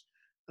sessions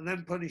and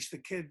then punish the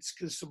kids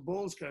because some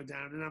balls go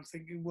down, and I'm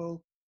thinking,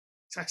 well,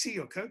 it's actually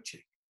your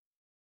coaching.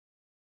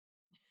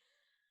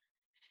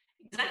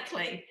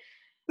 Exactly.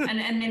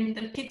 And then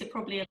the kids are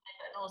probably 11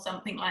 or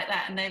something like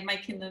that, and they're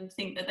making them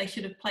think that they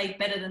should have played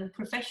better than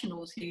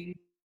professionals who, you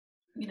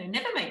know,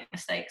 never make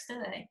mistakes,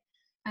 do they?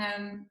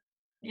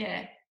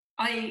 Yeah,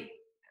 I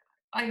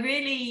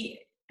really,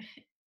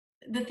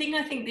 the thing,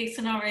 I think the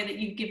scenario that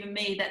you've given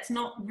me, that's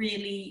not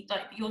really,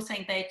 like you're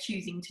saying they're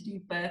choosing to do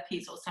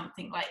burpees or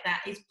something like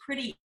that, is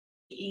pretty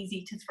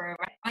easy to throw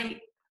away.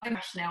 I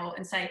rationale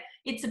and say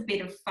it's a bit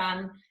of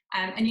fun,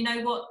 and you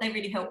know what, they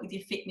really help with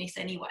your fitness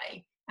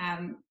anyway,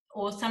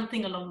 or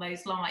something along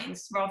those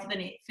lines, rather than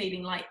it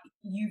feeling like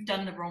you've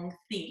done the wrong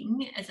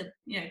thing as a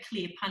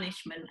clear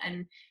punishment,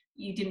 and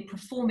you didn't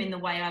perform in the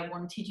way I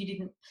wanted, you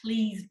didn't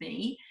please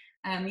me,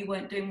 you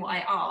weren't doing what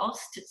I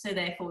asked, so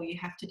therefore you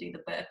have to do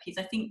the burpees.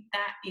 I think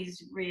that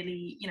is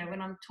really,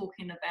 when I'm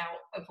talking about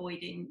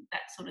avoiding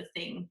that sort of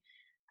thing,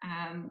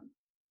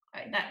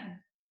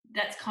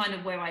 that's kind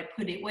of where I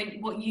put it.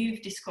 When what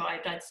you've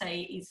described, I'd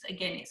say, is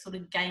again, it's sort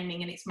of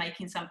gaming and it's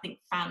making something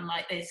fun,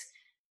 like there's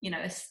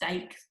a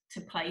stake to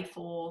play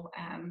for,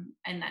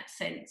 in that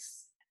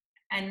sense.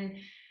 And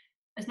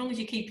as long as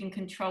you keep in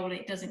control,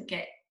 it doesn't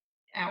get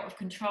out of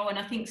control. And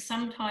I think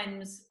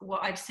sometimes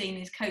what I've seen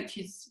is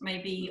coaches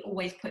maybe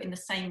always putting the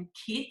same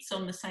kids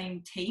on the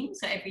same team.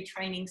 So every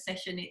training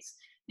session, it's,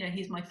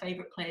 here's my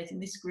favourite players in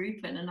this group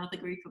and another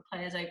group of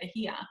players over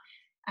here.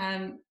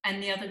 And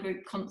the other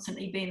group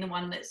constantly being the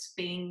one that's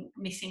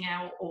missing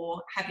out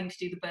or having to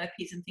do the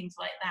burpees and things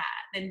like that,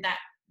 then that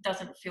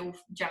doesn't feel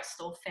just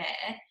or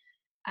fair.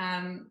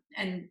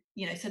 And,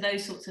 so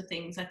those sorts of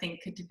things I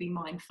think could be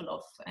mindful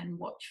of and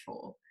watch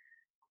for.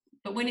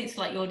 But when it's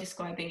like you're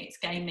describing, it's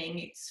gaming,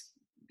 it's,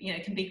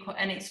 it can be quite,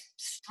 and it's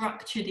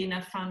structured in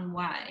a fun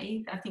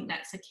way, I think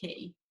that's a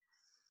key.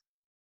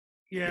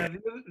 Yeah,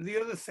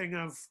 the other thing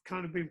I've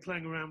kind of been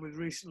playing around with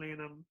recently,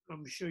 and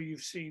I'm sure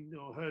you've seen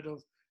or heard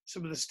of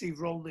some of the Steve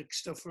Rolnick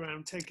stuff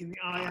around taking the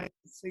eye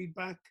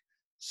feedback.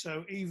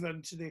 So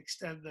even to the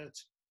extent that,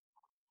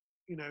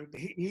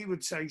 he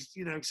would say,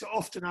 so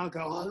often I'll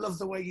go, oh, I love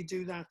the way you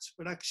do that.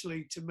 But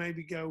actually to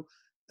maybe go,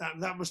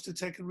 that must have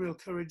taken real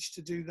courage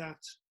to do that.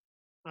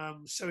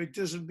 So it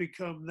doesn't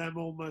become them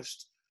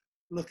almost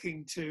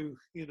looking to,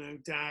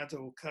 dad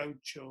or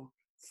coach or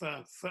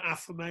for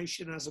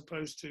affirmation, as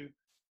opposed to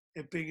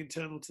it being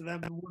internal to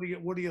them. And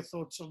what are your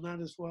thoughts on that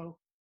as well?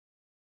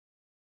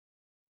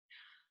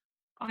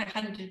 I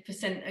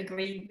 100%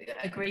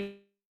 agree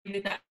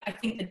with that. I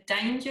think the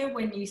danger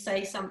when you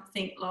say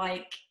something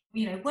like,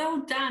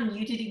 well done,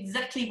 you did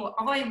exactly what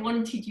I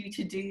wanted you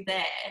to do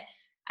there.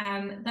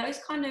 Those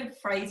kind of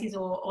phrases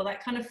or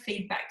that kind of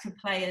feedback to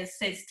players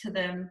says to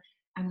them,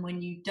 and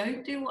when you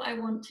don't do what I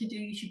want to do,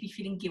 you should be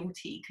feeling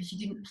guilty because you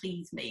didn't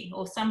please me,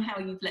 or somehow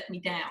you've let me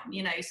down,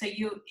 so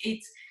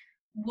it's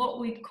what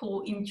we'd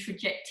call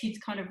introjected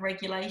kind of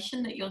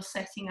regulation that you're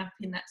setting up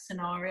in that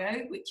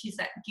scenario, which is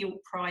that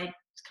guilt pride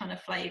kind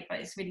of flavour.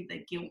 It's really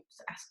the guilt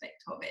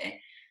aspect of it,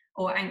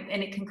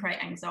 and it can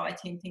create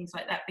anxiety and things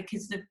like that,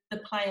 because the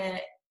player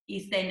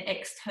is then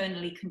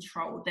externally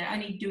controlled. They're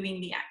only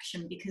doing the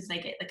action because they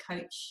get the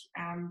coach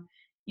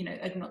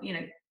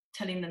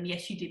telling them,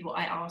 yes, you did what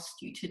I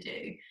asked you to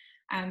do.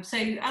 So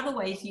other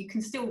ways you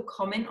can still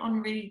comment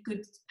on really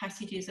good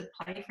passages of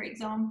play, for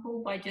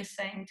example, by just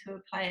saying to a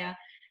player,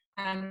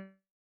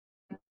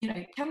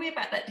 tell me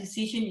about that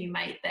decision you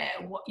made there.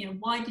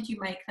 Why did you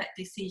make that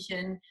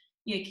decision?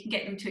 You can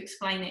get them to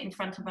explain it in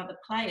front of other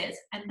players,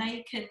 and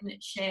they can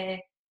share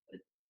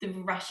the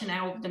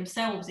rationale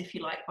themselves, if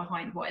you like,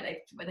 behind why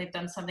they've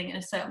done something in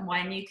a certain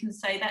way. And you can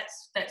say,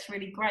 that's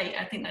really great.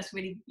 I think that's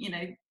really,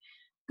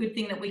 good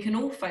thing that we can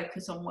all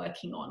focus on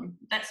working on,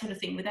 that sort of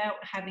thing, without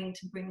having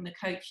to bring the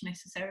coach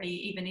necessarily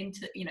even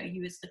into,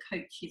 you as the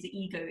coach's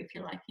ego, if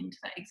you like, into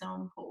that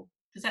example.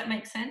 Does that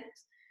make sense?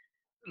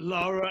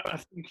 Lara, I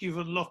think you've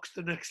unlocked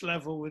the next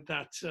level with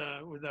that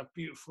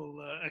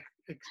beautiful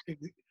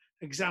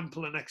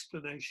example and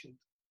explanation.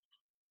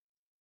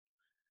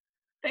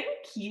 Thank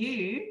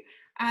you.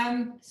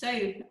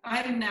 So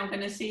I'm now going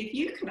to see if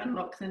you can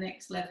unlock the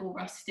next level,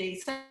 Rusty.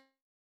 So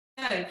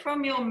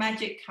from your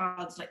magic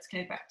cards, let's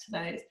go back to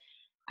those.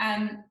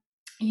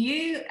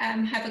 You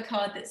have a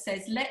card that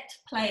says, let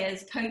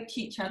players coach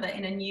each other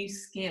in a new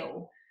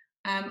skill.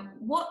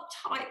 What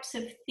types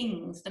of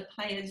things do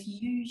players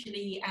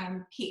usually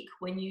pick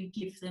when you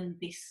give them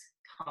this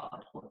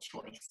card or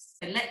choice?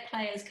 So let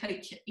players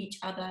coach each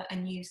other a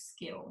new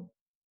skill.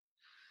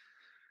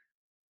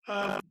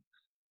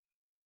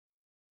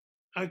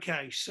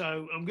 Okay,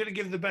 so I'm going to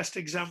give the best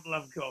example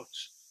I've got,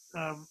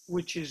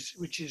 which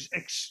is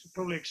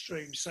probably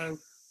extreme. So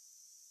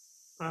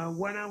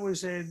when I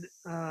was in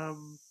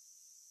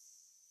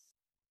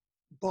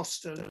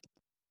Boston,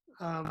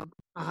 I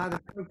had a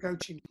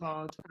co-coaching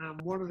card, and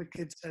one of the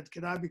kids said,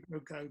 "Can I be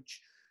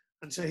co-coach?"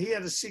 And so he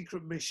had a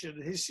secret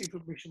mission. His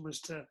secret mission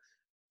was to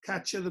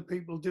catch other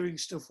people doing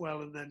stuff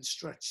well and then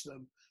stretch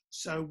them.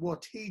 So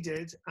what he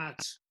did at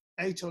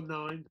 8 or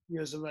 9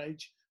 years of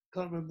age,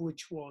 can't remember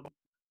which one,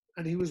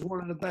 and he was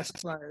one of the best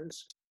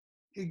players,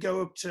 he'd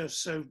go up to,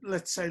 so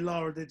let's say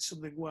Lara did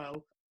something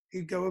well,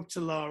 he'd go up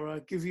to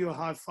Lara, give you a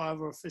high five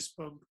or a fist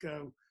bump,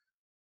 go,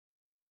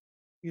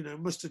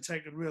 must have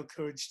taken real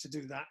courage to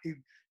do that.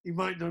 He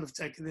might not have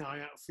taken the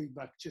eye out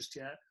feedback just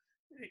yet.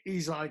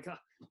 He's like,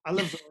 I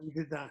love the way you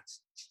did that.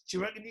 Do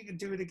you reckon you can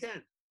do it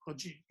again? Or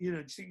do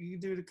you think you can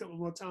do it a couple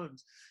more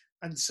times?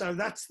 And so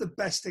that's the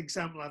best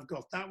example I've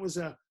got. That was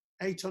a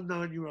 8 or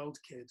 9-year-old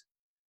kid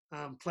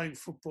playing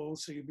football,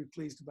 so you'll be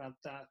pleased about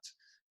that.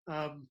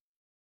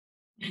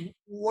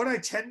 What I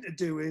tend to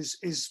do is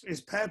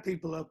pair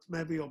people up,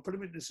 maybe, or put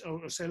them in this,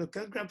 or say, look,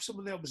 go and grab some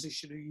of the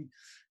opposition who you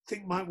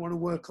think might want to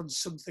work on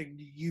something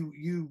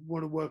you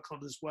want to work on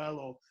as well,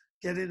 or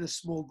get in a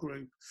small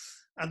group,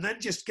 and then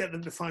just get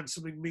them to find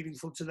something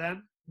meaningful to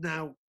them.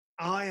 Now,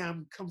 I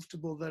am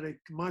comfortable that it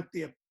might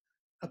be a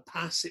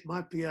pass, it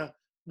might be a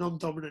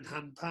non-dominant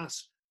hand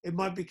pass, it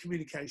might be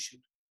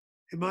communication,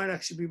 it might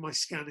actually be my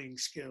scanning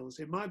skills,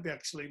 it might be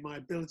actually my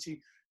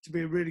ability to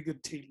be a really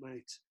good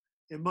teammate.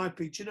 It might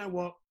be, do you know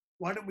what,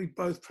 why don't we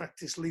both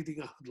practice leading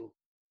a huddle?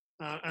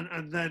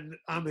 And then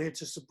I'm here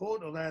to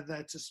support, or they're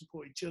there to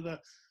support each other.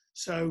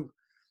 So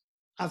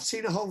I've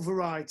seen a whole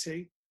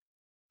variety.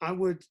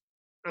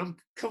 I'm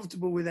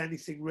comfortable with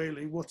anything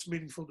really, what's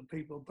meaningful to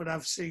people, but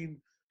I've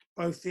seen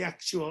both the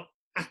actual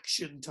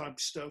action type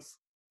stuff,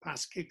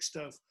 pass kick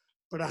stuff,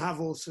 but I have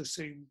also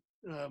seen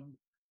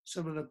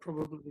some of the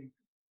probably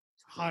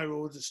higher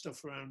order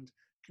stuff around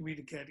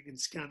communicating and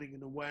scanning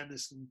and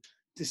awareness and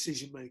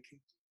decision making.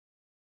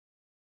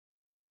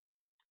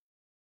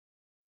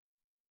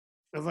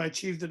 Have I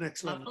achieved the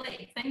next level?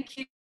 Lovely, thank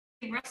you,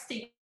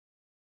 Rusty.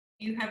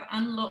 You have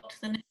unlocked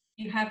the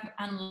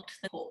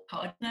report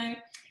card. No.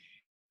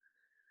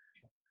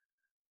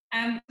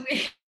 Yeah.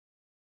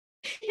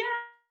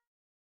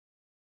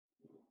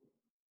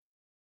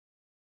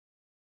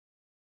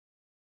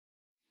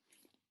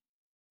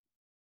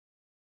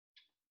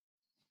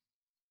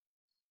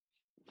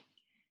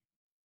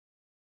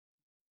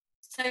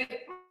 So,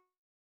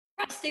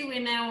 Rusty, we're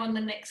now on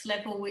the next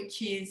level,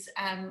 which is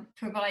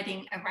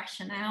providing a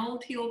rationale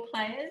to your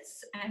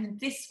players. And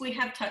this we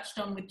have touched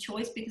on with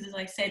choice, because as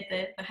I said,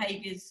 the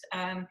behaviours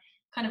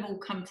kind of all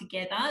come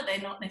together.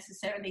 They're not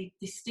necessarily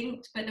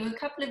distinct, but there were a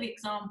couple of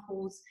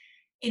examples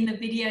in the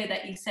video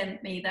that you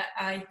sent me that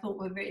I thought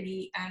were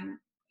really,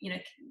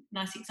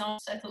 nice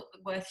examples I thought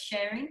were worth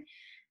sharing.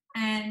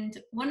 And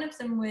one of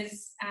them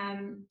was,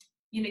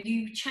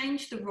 you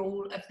changed the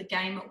rule of the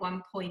game at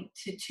one point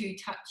to 2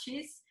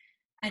 touches.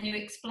 And you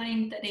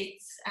explained that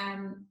it's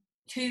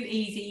too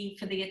easy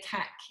for the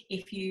attack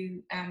if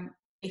you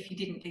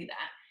didn't do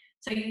that.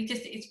 So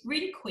it's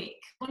really quick.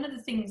 One of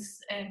the things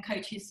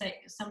coaches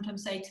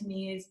sometimes say to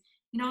me is,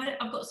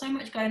 I've got so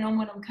much going on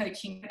when I'm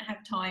coaching, I don't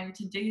have time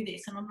to do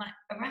this. And I'm like,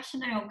 a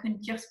rationale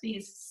can just be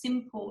as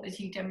simple as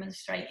you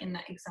demonstrate in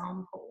that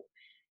example.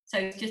 So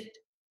it's just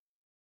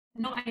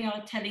not only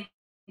are telling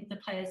the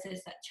players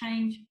there's that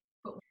change,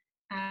 but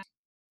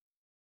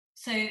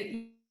so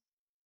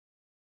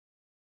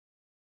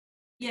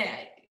yeah,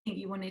 I think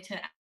you wanted to.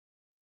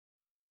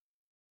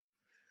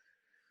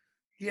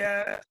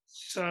 Yeah,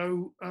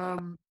 so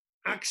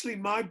actually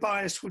my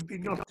bias would be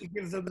not to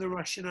give them the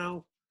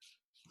rationale.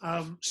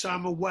 So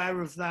I'm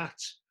aware of that.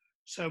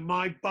 So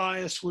my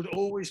bias would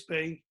always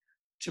be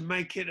to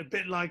make it a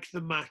bit like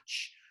the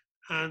match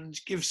and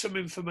give some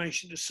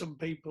information to some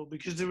people,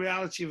 because the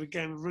reality of a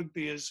game of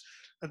rugby is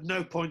at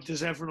no point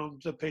does everyone on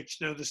the pitch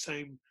know the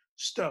same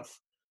stuff.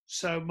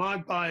 So my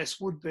bias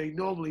would be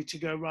normally to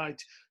go,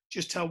 right,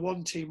 just tell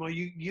one team, or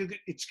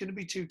it's going to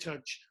be 2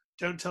 touch.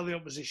 Don't tell the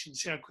opposition,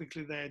 see how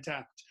quickly they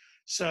adapt.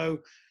 So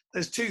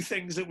there's 2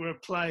 things that were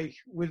at play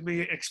with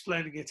me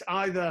explaining it.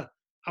 Either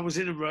I was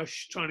in a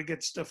rush trying to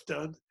get stuff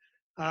done,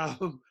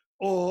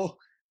 or,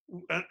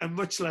 and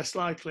much less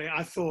likely,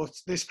 I thought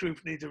this group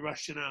needed a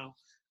rationale.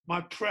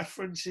 My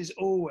preference is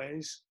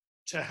always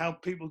to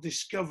help people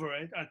discover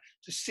it and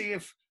to see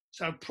if,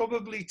 so I'd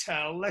probably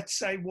tell, let's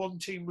say one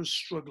team was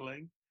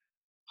struggling,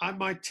 I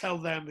might tell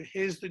them,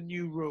 here's the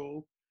new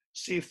rule,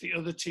 see if the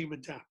other team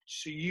adapts,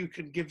 so you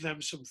can give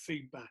them some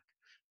feedback.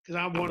 Because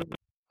I want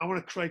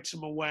to create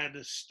some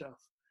awareness stuff.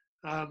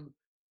 And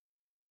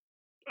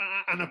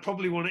I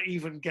probably want to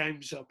even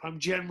games up. I'm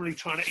generally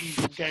trying to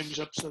even games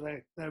up so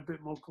they're a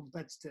bit more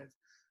competitive.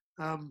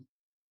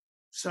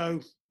 So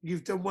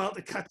you've done well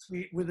to catch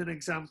me with an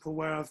example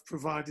where I've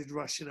provided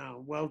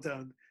rationale. Well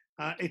done.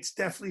 It's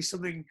definitely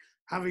something,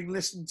 having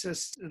listened to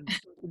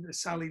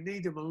Sally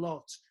Needham a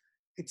lot,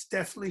 it's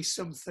definitely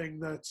something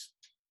that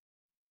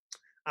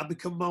I've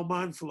become more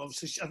mindful of.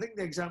 So I think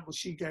the example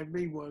she gave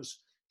me was,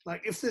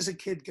 like, if there's a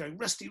kid going,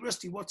 Rusty,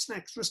 what's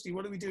next? Rusty,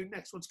 what are we doing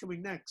next? What's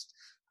coming next?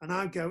 And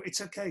I go,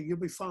 it's okay, you'll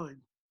be fine.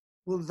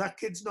 Well, that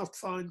kid's not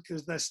fine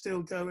because they're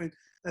still going,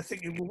 they're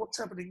thinking, well, what's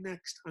happening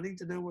next? I need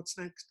to know what's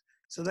next.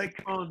 So they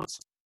can't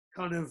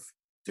kind of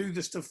do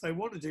the stuff they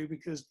want to do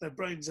because their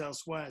brain's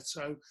elsewhere.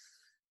 So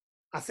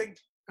I think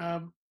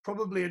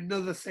probably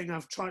another thing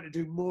I've tried to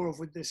do more of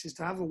with this is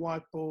to have a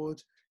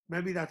whiteboard.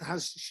 Maybe that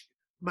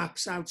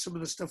maps out some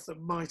of the stuff that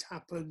might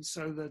happen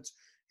so that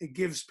it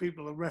gives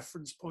people a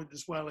reference point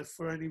as well if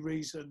for any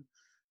reason,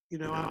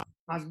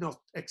 I've not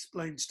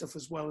explained stuff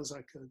as well as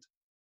I could.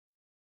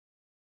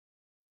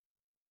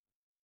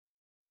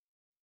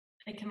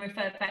 I can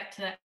refer back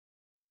to that.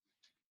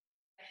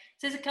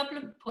 So there's a couple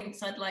of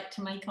points I'd like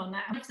to make on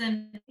that. One of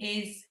them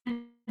is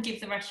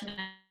give the rationale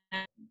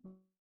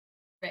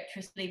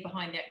retrospectively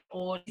behind it,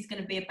 or it's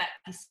going to be about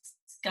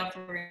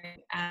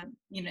discovering,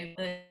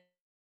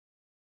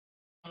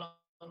 along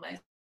those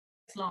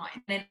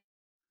lines. And then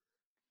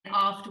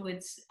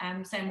afterwards,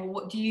 saying, well,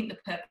 what do you think the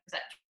purpose of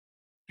that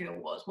drill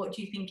was? What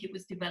do you think it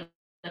was developing?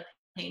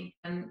 Could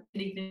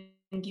even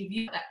give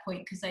you at that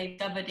point because they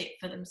discovered it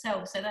for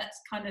themselves. So that's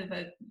kind of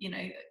a,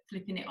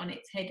 flipping it on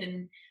its head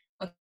and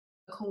a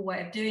cool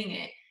way of doing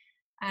it.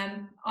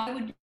 I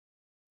would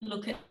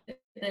look at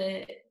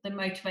the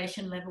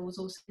motivation levels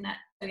also in that.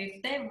 So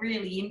if they're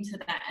really into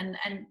that, and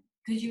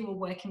because you were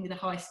working with a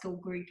high school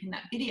group in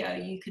that video,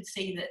 you could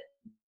see that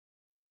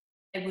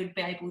they would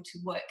be able to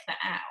work that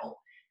out.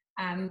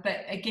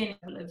 But again,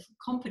 level of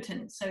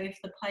competence. So if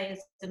the players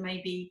are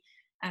maybe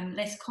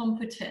less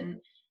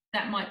competent,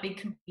 that might be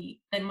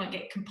they might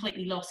get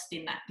completely lost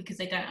in that because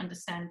they don't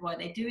understand why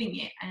they're doing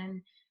it.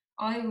 And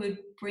I would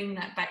bring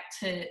that back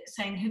to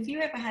saying, have you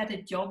ever had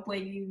a job where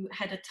you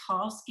had a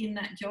task in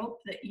that job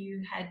that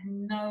you had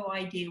no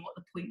idea what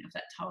the point of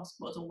that task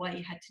was or why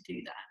you had to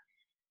do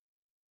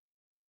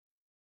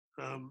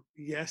that?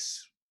 Yes,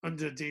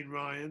 under Dean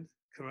Ryan,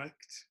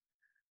 correct.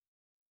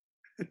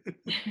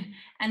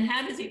 And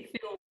how does it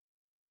feel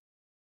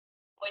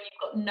when you've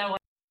got no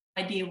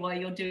idea why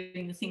you're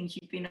doing the things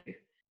you've been doing?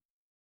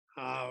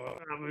 I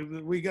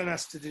mean, we got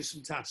asked to do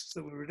some tasks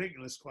that were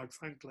ridiculous, quite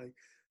frankly.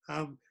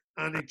 And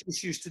it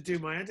just used to do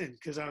my head in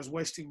because I was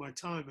wasting my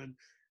time and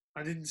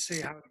I didn't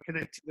see how it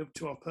connected up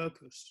to our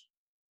purpose.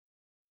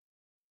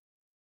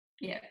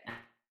 Yeah.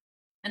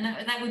 And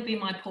that would be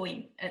my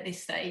point at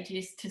this stage,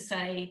 is to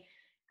say,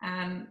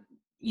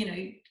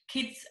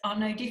 kids are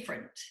no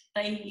different.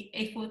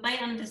 If they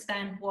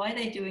understand why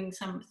they're doing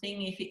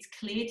something, if it's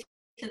clear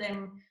to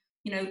them,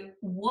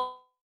 what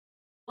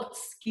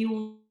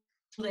skills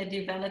they're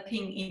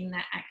developing in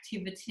that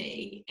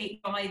activity,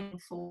 it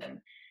guides for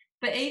them.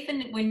 But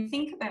even when you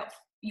think about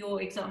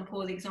your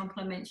example, the example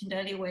I mentioned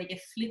earlier, where you're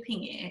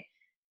flipping it,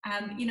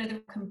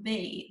 there can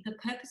be the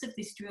purpose of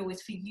this drill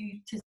is for you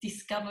to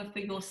discover for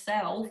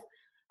yourself,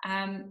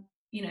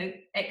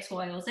 X,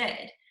 Y, or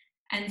Z.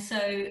 And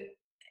so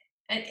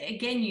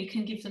again, you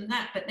can give them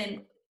that, but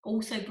then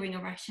also bring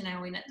a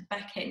rationale in at the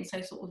back end.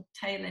 So sort of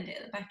tail end it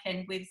at the back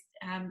end with,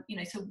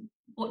 so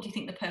what do you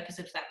think the purpose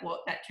of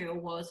what that drill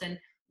was, and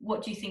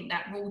what do you think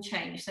that rule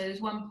changed? So there's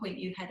one point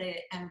you had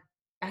a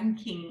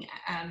banking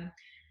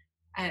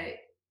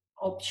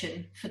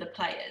option for the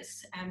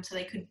players, so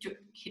they could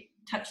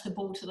touch the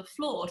ball to the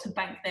floor to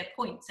bank their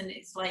points. And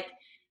it's like,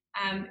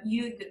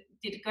 you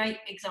did a great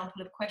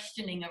example of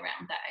questioning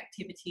around that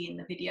activity in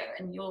the video,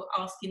 and you're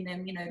asking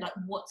them,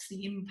 what's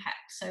the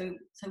impact? So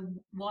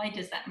why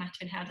does that matter,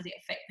 and how does it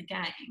affect the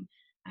game?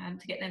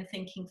 To get them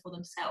thinking for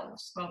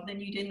themselves rather than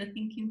you doing the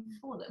thinking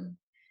for them.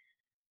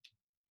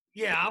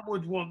 Yeah, I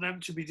would want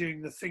them to be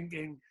doing the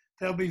thinking.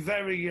 They'll be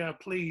very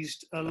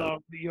pleased, Lara,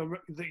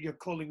 that you're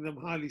calling them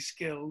highly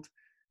skilled.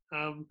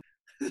 They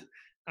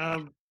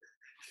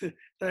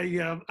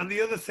and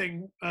the other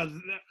thing,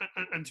 and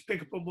to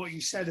pick up on what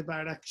you said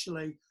about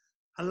actually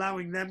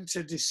allowing them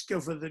to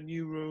discover the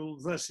new rule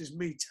versus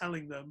me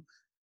telling them,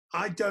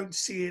 I don't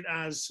see it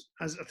as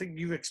I think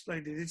you've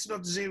explained it. It's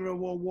not 0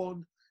 or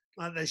 1.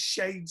 Like there's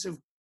shades of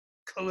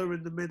colour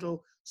in the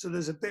middle. So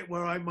there's a bit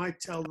where I might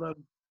tell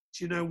them,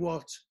 do you know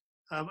what?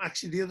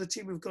 Actually, the other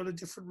team have got a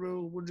different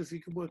rule. Wonder if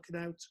you can work it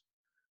out.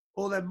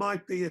 Or there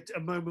might be a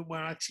moment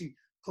where I actually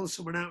pull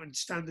someone out and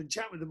stand and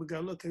chat with them and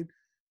go, look,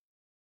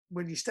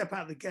 when you step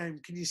out of the game,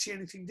 can you see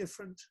anything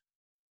different?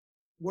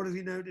 What have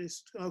you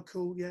noticed? Oh,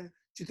 cool, yeah.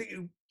 Do you think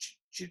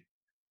do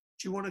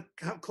you want to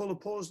call a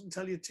pause and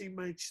tell your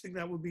teammates? Do you think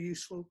that would be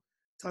useful?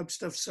 Type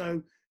stuff.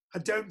 So I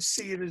don't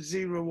see it as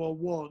 0 or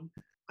 1.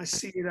 I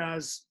see it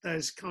as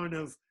there's kind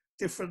of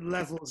different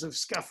levels of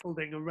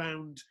scaffolding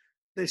around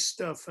this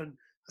stuff, and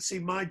I see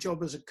my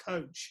job as a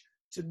coach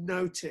to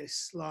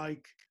notice,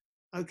 like,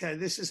 okay,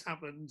 this has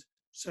happened.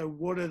 So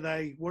what are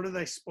they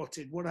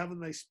spotted? What haven't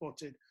they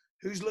spotted?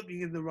 Who's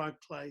looking in the right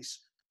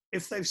place?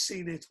 If they've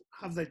seen it,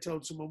 have they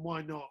told someone?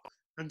 Why not?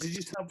 And to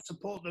just help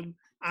support them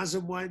as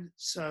and when.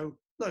 So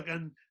look,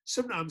 and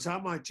sometimes I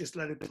might just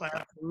let it play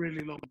out for a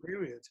really long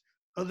period.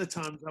 Other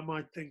times I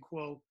might think,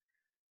 well,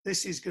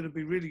 this is going to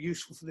be really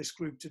useful for this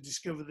group to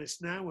discover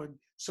this now, and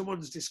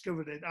someone's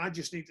discovered it. I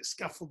just need to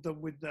scaffold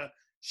them with the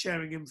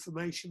sharing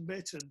information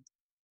bit, and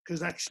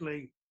because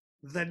actually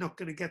they're not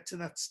going to get to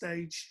that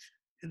stage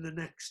in the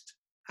next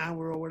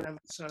hour or whatever.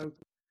 So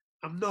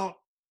I'm not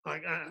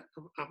like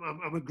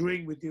I'm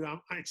agreeing with you.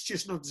 It's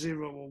just not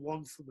 0 or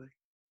 1 for me.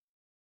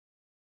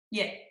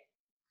 Yeah.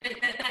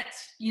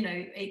 That's,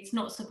 it's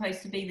not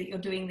supposed to be that you're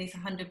doing this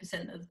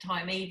 100% of the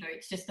time either.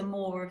 It's just the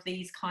more of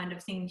these kind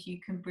of things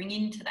you can bring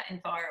into that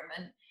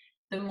environment,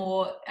 the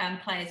more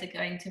players are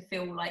going to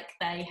feel like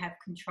they have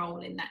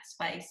control in that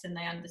space and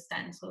they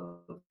understand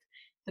sort of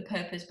the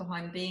purpose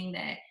behind being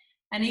there.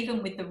 And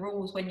even with the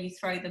rules, when you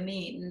throw them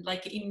in,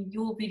 like in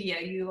your video,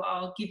 you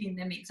are giving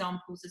them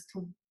examples as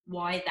to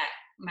why that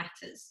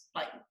matters.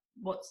 Like,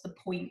 what's the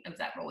point of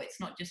that rule? It's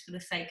not just for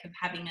the sake of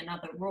having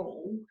another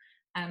rule.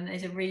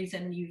 There's a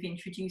reason you've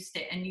introduced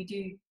it, and you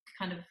do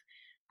kind of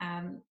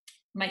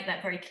make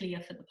that very clear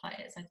for the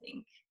players, I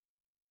think.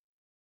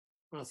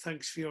 Well,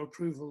 thanks for your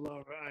approval,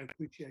 Lara. I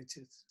appreciate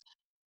it.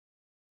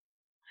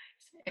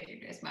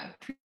 There's my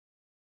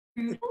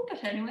approval,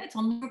 but anyway, it's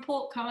on the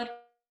report card,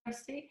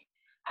 Rusty.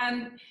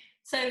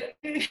 So,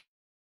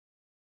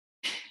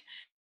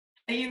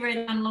 are you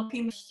ready to unlock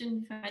the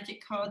question for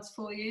magic cards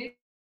for you?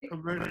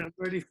 I'm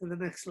ready for the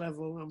next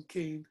level. I'm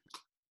keen.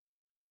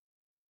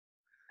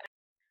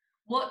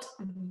 What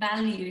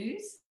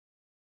values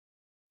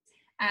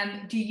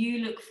do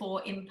you look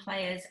for in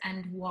players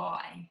and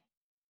why?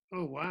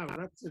 Oh, wow.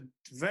 That's a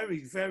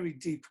very, very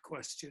deep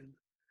question.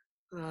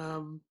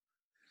 Well,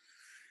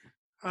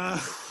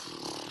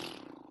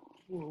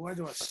 where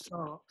do I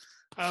start?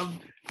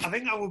 I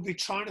think I would be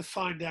trying to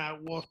find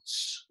out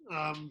what's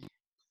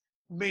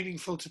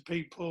meaningful to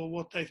people,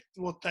 what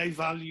they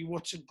value,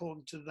 what's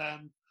important to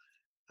them.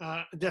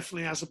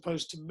 Definitely, as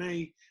opposed to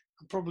me,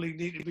 I probably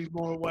need to be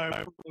more aware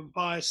of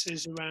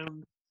biases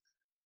around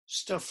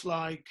stuff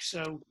like,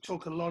 so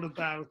talk a lot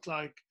about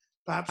like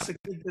perhaps the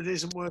kid that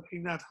isn't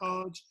working that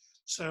hard.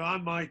 So I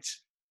might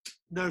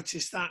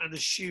notice that and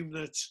assume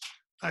that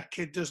that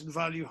kid doesn't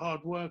value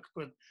hard work,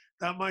 but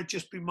that might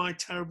just be my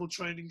terrible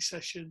training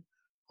session,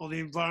 or the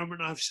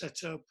environment I've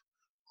set up,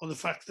 or the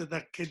fact that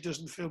that kid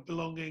doesn't feel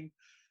belonging.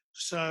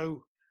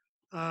 So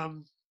I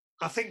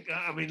think,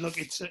 I mean, look,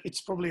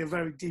 it's probably a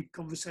very deep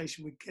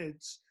conversation with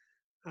kids.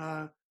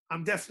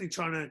 I'm definitely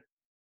trying to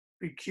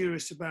be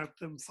curious about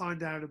them,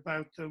 find out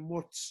about them,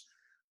 what's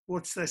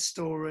their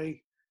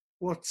story,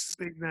 what's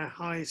been their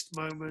highest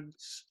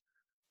moments,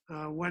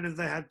 when have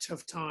they had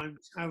tough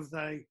times, how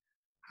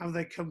have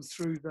they come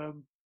through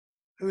them,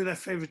 who are their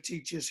favourite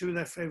teachers, who are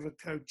their favourite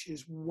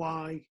coaches,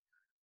 why.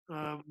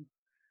 I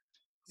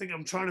think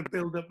I'm trying to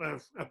build up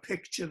a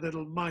picture that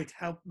might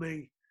help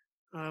me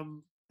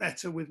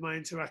better with my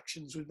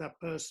interactions with that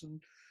person.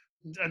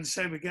 And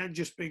same again,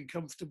 just being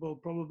comfortable,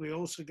 probably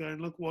also going,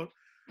 look, what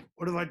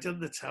have I done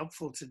that's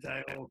helpful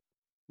today, or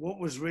what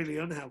was really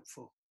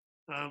unhelpful?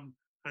 And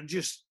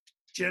just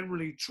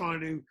generally trying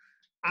to,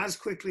 as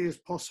quickly as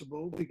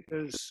possible,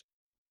 because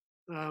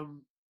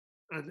and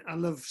I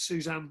love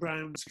Suzanne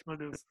Brown's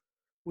kind of,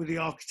 we're the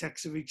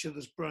architects of each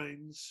other's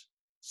brains.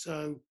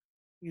 So,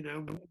 you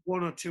know,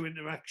 one or two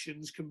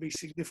interactions can be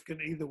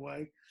significant either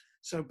way.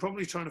 So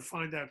probably trying to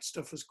find out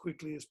stuff as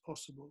quickly as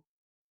possible.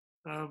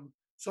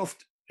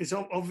 It's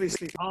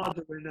obviously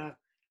harder in an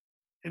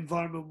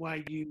environment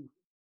where you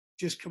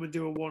just come and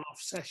do a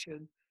one-off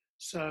session.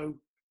 So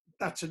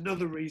that's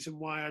another reason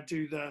why I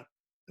do the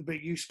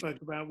bit you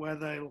spoke about, where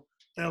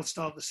they'll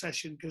start the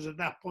session, because at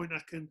that point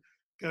I can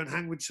go and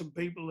hang with some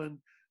people, and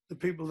the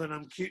people that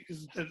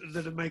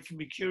that are making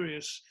me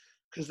curious,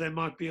 because they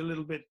might be a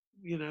little bit,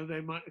 you know,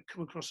 they might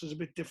come across as a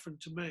bit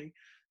different to me.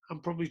 I'm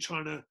probably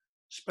trying to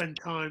spend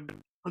time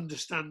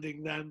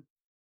understanding them.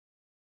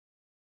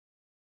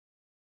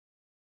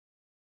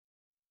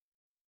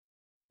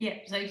 Yeah,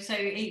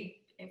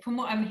 from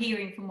what I'm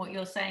hearing from what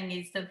you're saying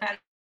is the value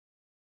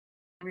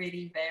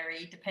really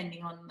vary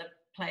depending on the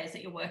players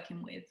that you're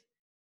working with.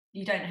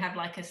 You don't have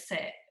like a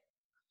set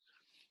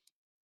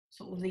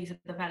sort of, these are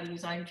the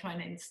values I'm trying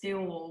to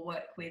instill or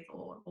work with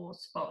or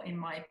spot in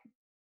my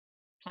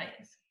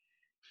players.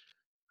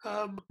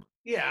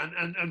 Yeah,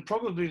 and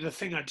probably the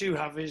thing I do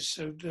have is,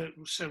 so the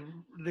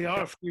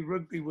RFU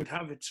rugby would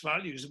have its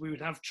values. We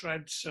would have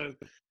TREADS, so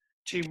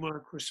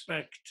teamwork,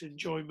 respect,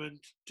 enjoyment,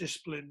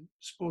 discipline,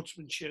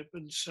 sportsmanship.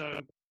 And so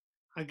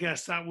I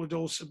guess that would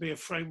also be a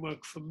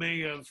framework for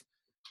me of,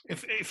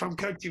 if I'm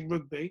coaching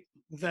rugby,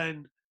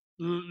 then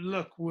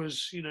look,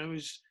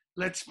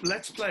 let's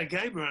play a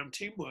game around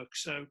teamwork.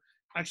 So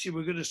actually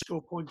we're going to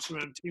score points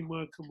around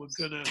teamwork, and we're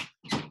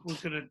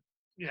gonna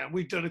yeah,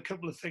 we've done a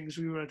couple of things.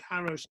 We were at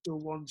Harrow School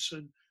once,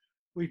 and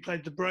we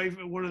played the brave.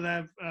 One of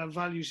their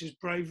values is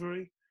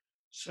bravery,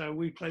 so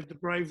we played the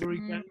bravery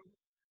game.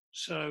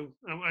 So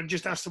and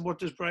just asked them, what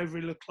does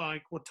bravery look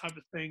like? What type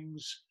of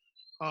things?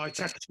 It's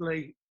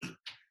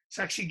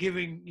actually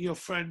giving your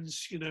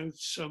friends, you know,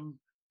 some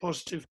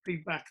positive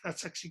feedback.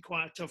 That's actually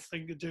quite a tough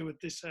thing to do at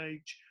this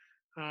age.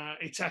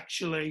 It's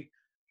actually,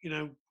 you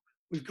know,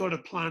 we've got a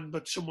plan,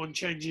 but someone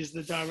changes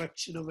the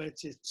direction of it.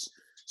 It's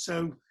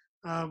so.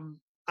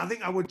 I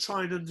think I would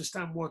try and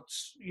understand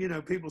what's, you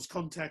know, people's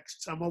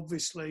contexts. I'm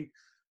obviously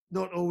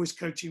not always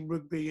coaching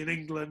rugby in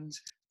England.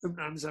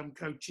 Sometimes I'm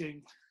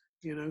coaching,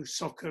 you know,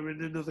 soccer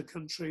in another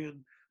country,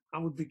 and I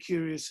would be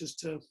curious as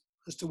to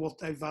what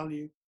they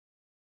value.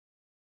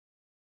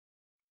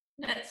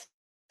 That's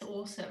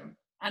awesome.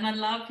 And I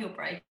love your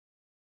bravery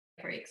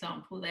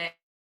example there.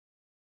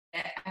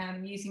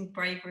 Using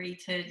bravery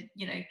to,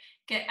 you know,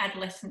 get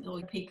adolescent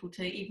or people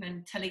to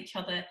even tell each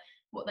other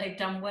what they've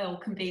done well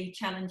can be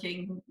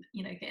challenging,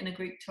 you know, getting a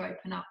group to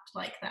open up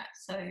like that.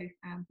 So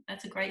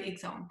that's a great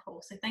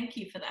example. So thank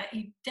you for that.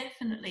 You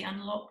definitely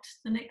unlocked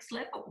the next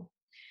level.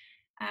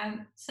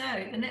 So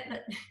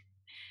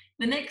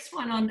the next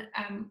one on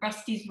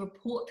Rusty's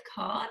report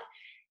card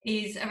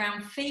is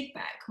around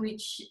feedback,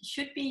 which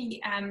should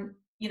be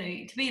you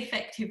know, to be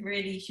effective,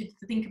 really, you should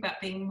think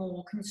about being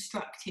more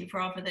constructive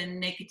rather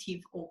than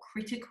negative or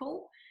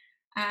critical.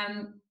 I'm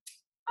going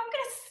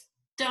to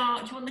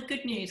start. Do you want the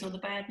good news or the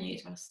bad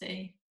news,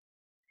 Rusty?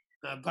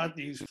 Bad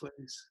news,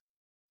 please.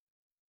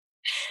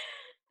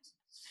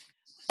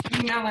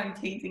 You know I'm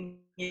teasing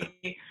you.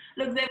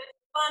 Look, there was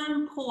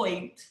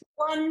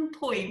one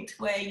point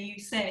where you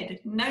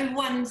said no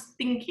one's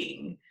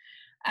thinking.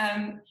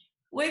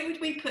 Where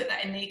would we put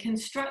that, in the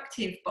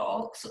constructive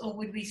box, or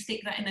would we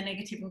stick that in the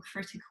negative and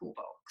critical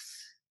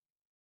box?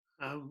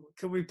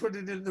 Can we put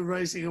it in the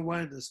raising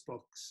awareness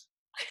box?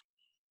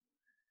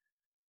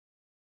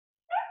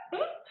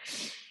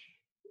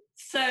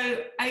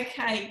 So,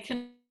 okay,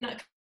 can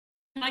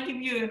I give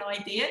you an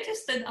idea,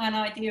 just an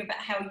idea about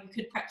how you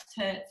could perhaps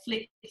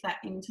flip that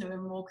into a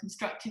more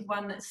constructive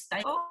one that's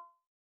stable?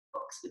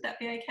 Would that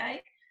be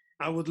okay?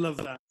 I would love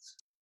that.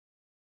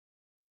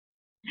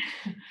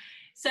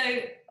 So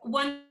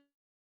one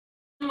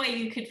way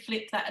you could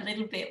flip that a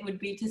little bit would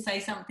be to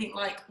say something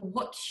like,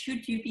 what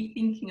should you be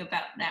thinking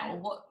about now? Or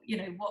what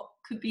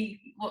could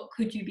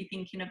you be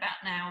thinking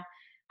about now?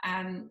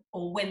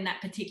 Or when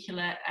that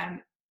particular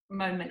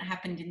moment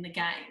happened in the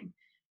game.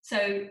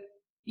 So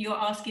you're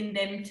asking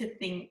them to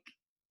think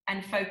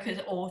and focus,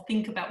 or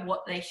think about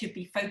what they should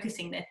be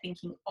focusing their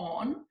thinking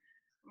on,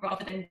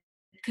 rather than,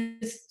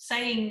 because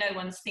saying no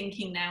one's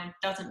thinking now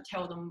doesn't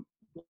tell them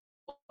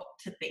what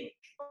to think.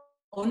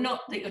 Or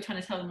not that you're trying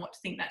to tell them what to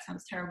think, that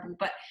sounds terrible,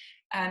 but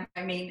I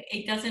mean,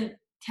 it doesn't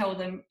tell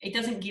them, it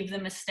doesn't give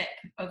them a step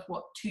of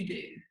what to do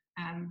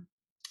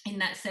in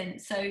that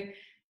sense. So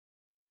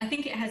I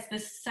think it has the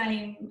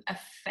same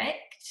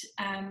effect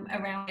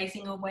around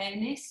raising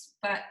awareness,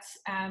 but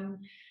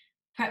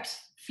perhaps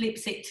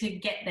flips it to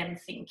get them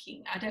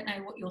thinking. I don't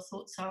know what your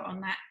thoughts are on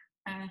that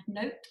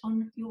note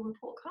on your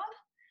report card.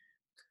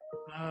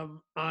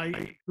 I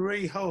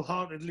agree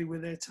wholeheartedly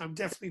with it. I'm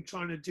definitely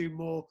trying to do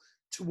more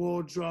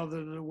towards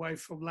rather than away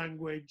from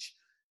language.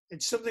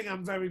 It's something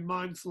I'm very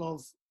mindful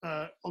of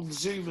on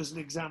Zoom, as an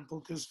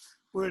example, because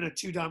we're in a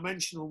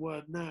two-dimensional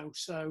world now.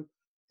 So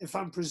if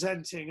I'm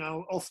presenting,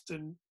 I'll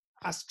often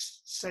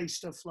say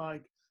stuff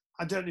like,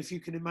 I don't know if you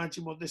can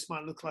imagine what this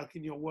might look like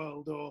in your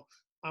world, or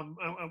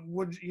I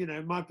would,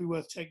 it might be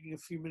worth taking a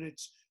few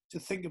minutes to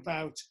think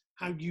about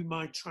how you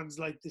might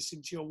translate this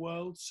into your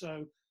world.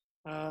 So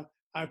I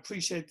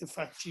appreciate the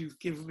fact you've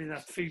given me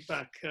that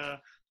feedback,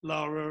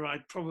 Lara. I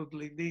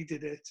probably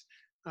needed it.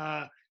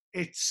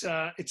 It's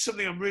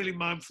something I'm really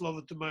mindful of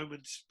at the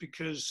moment,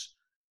 because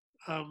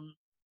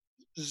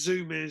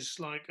Zoom is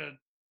a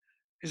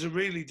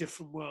really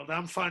different world.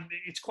 I'm finding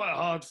it's quite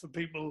hard for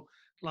people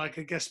like,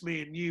 I guess,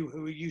 me and you,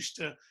 who are used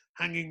to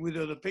hanging with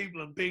other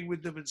people and being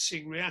with them and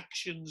seeing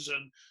reactions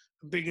and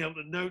being able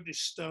to notice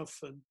stuff,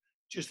 and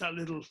just that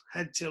little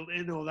head tilt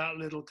in, or that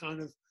little kind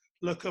of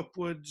look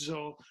upwards,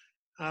 or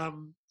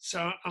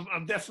so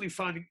I'm definitely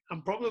finding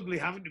I'm probably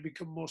having to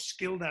become more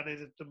skilled at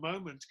it at the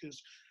moment,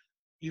 because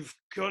you've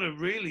got to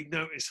really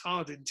notice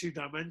hard in two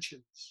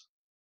dimensions.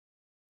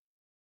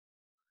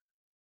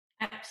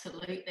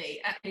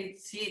 Absolutely. I mean,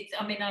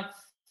 I've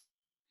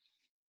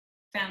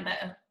found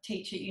that a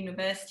teacher at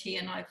university,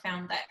 and I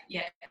found that,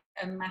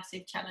 a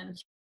massive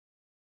challenge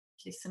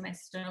this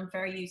semester, and I'm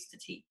very used to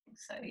teaching,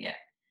 so yeah.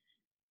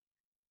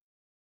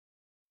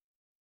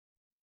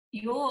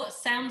 Your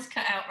sound's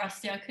cut out,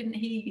 Rusty. I couldn't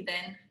hear you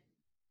then.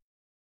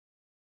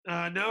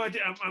 No, I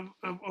did.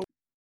 I'm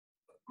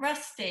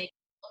Rusty,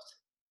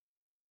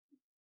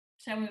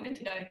 tell me when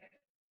to go.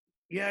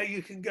 Yeah,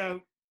 you can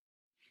go.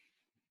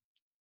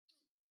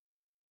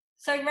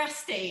 So,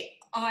 Rusty,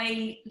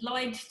 I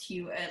lied to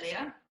you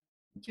earlier.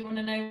 Do you want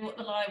to know what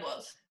the lie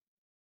was?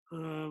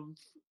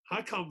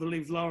 I can't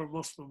believe Lara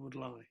Mossman would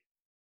lie.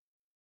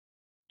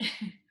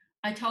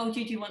 I told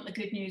you, do you want the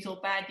good news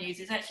or bad news?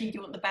 It's actually, do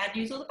you want the bad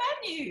news or the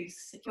bad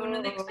news? Do you want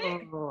the next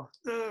bit?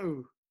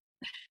 No.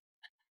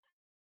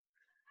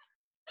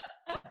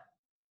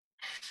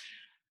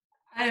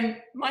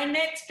 My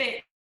next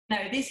bit, no,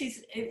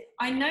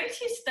 I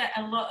noticed that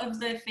a lot of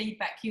the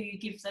feedback you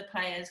give the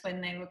players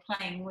when they were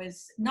playing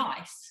was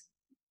nice.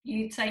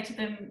 You'd say to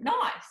them,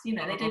 nice,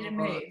 they didn't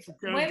move.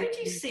 Where would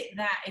you sit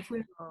that if we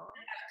were about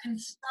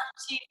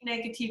constructive,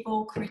 negative,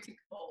 or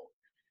critical?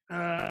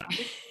 I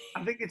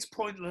think it's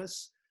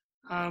pointless.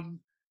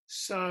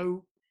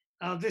 So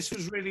this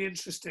was really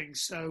interesting.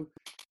 So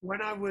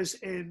when I was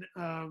in,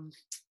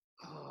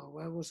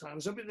 where was I? I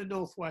was up in the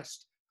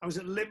Northwest. I was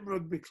at Lymm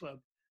Rugby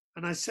Club,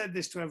 and I said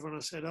this to everyone.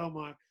 I said,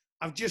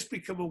 I've just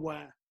become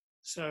aware.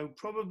 So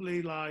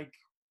probably like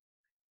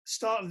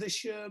start of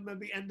this year,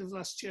 maybe end of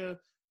last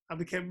year, I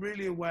became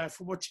really aware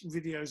from watching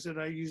videos that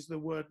I use the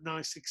word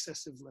nice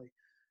excessively.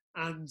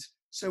 And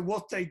so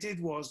what they did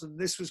was, and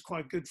this was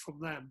quite good from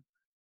them,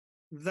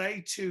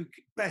 they took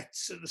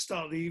bets at the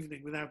start of the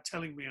evening without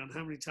telling me on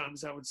how many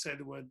times I would say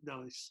the word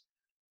nice,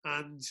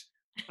 and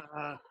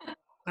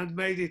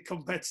made it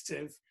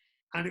competitive,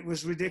 and it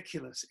was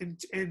ridiculous. In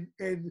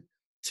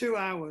 2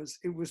 hours,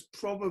 it was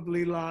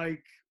probably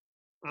like,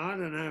 I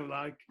don't know,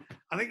 I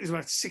think it was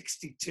about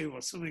 62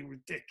 or something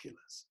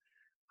ridiculous.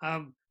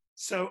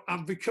 So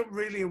I've become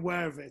really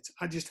aware of it.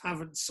 I just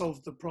haven't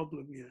solved the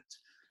problem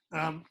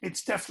yet.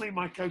 It's definitely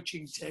my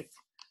coaching tip.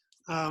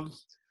 I'm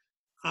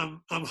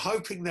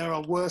hoping there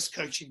are worse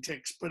coaching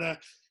tips, but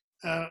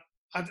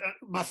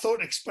my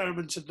thought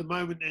experiment at the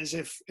moment is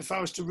if I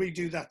was to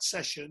redo that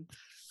session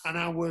and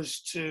I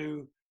was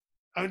to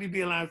only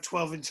be allowed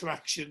 12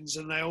 interactions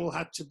and they all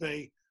had to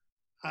be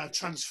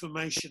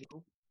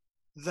transformational,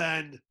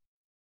 then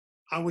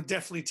I would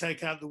definitely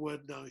take out the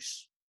word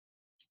nice.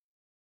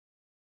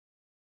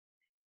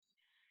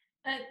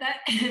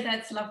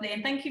 That's lovely,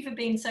 and thank you for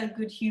being so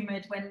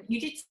good-humoured. When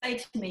you did say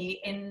to me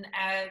in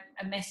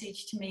a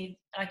message to me,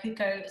 I could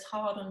go as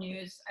hard on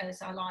you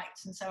as I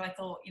liked, and so I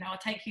thought, I'll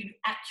take you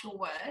actual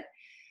word.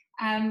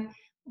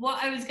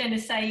 What I was going to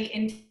say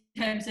in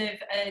terms of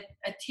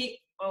a tip,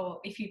 or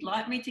if you'd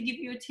like me to give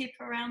you a tip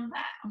around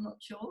that, I'm not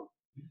sure.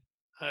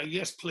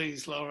 Yes,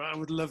 please, Laura. I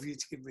would love you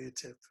to give me a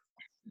tip.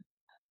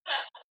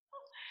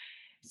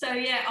 So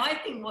yeah, I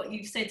think what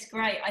you've said is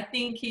great. I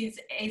think is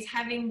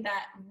having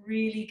that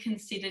really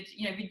considered,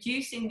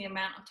 reducing the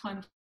amount of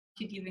time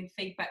to giving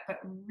feedback, but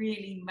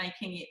really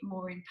making it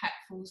more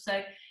impactful.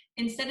 So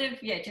instead of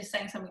just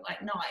saying something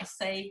like nice,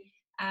 say,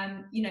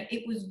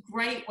 it was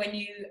great when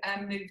you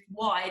moved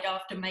wide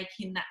after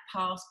making that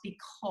pass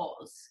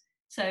because.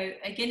 So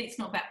again, it's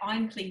not about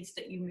I'm pleased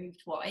that you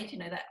moved wide,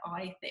 that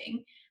I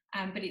thing.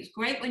 But it's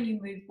great when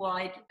you move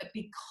wide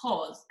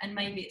because, and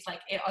maybe it's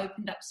like it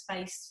opened up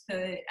space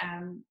for,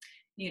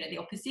 the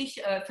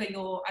opposition, for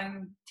your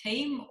own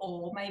team,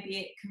 or maybe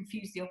it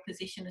confused the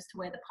opposition as to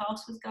where the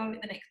pass was going,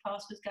 the next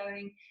pass was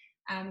going.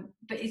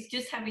 But it's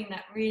just having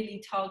that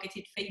really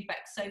targeted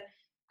feedback. So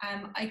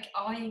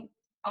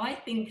I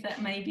think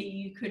that maybe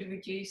you could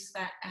reduce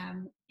that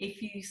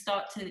if you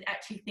start to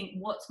actually think,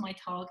 what's my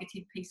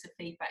targeted piece of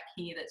feedback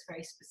here that's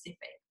very specific?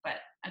 But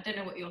I don't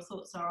know what your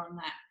thoughts are on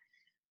that.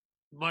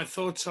 My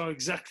thoughts are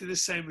exactly the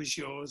same as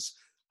yours.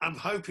 I'm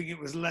hoping it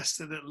was less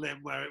than at Lim,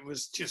 where it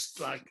was just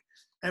like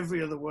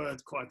every other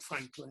word, quite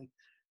frankly.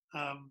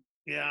 I'm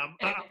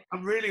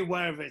really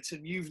aware of it,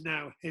 and you've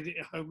now hit it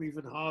home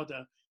even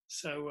harder.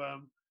 So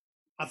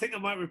I think I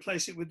might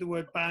replace it with the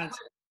word bad,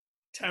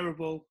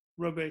 terrible,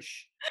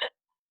 rubbish.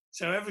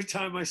 So every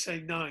time I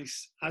say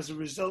nice, as a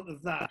result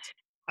of that,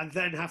 I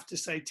then have to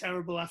say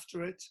terrible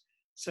after it.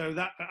 So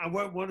that I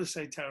won't want to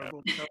say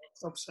terrible, so I'll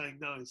stop saying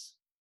nice.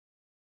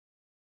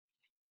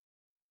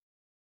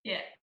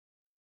 Yeah.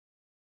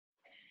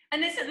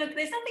 And there's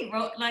nothing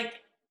wrong, like,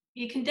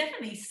 you can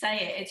definitely say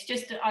it. It's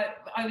just,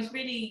 I was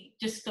really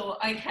just thought,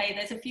 okay,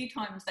 there's a few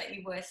times that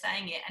you were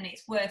saying it and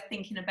it's worth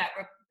thinking about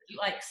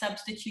like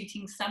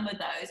substituting some of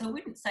those. I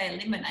wouldn't say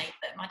eliminate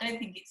them. I don't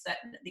think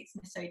it's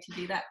necessary to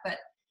do that, but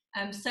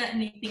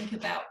certainly think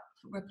about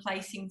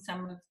replacing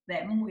some of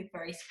them with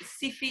very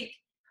specific,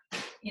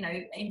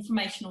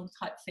 informational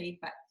type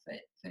feedback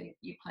for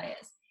your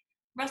players.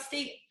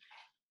 Rusty,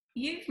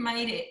 you've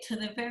made it to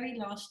the very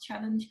last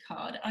challenge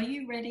card. Are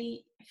you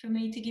ready for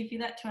me to give you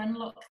that to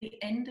unlock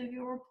the end of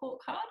your report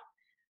card?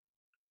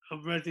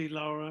 I'm ready,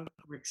 Laura.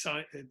 I'm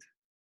excited.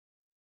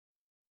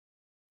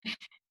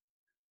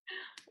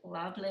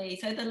 Lovely.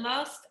 So the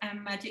last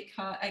Magic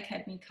Card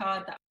Academy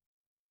card that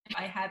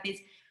I have is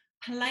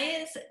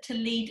players to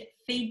lead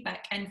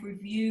feedback and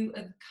review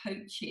of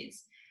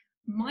coaches.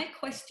 My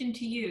question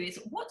to you is,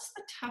 what's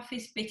the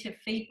toughest bit of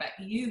feedback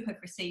you have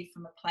received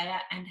from a player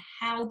and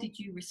how did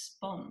you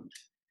respond?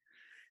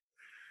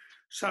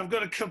 So I've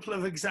got a couple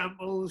of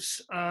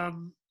examples.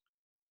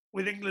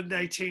 With England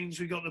 18s,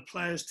 we got the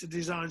players to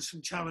design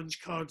some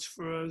challenge cards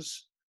for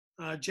us.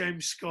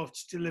 James Scott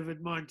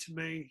delivered mine to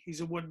me.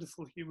 He's a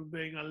wonderful human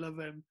being. I love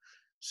him.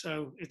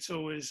 So it's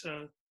always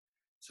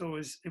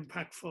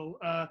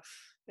impactful.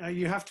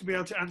 You have to be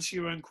able to answer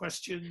your own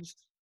questions.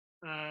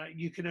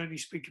 You can only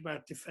speak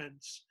about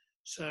defence.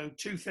 So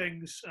two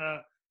things.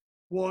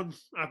 One,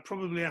 I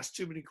probably asked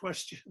too many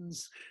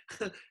questions.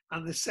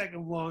 And the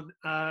second one,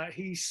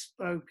 he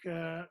spoke,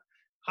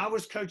 I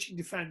was coaching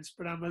defence,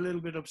 but I'm a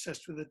little bit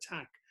obsessed with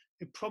attack.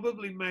 It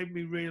probably made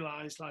me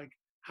realise like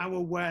how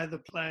aware the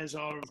players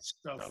are of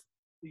stuff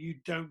that you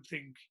don't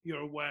think you're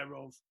aware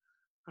of.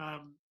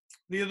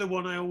 The other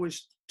one I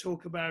always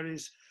talk about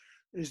is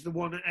the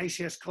one at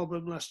ACS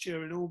Cobham last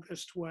year in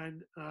August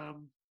when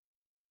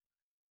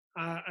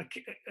a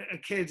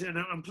kid, and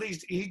I'm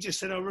pleased, he just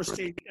said, "Oh,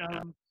 Rusty,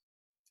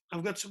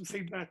 I've got some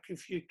feedback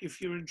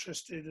if you're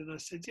interested." And I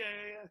said,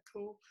 yeah,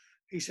 cool.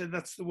 He said,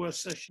 "That's the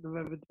worst session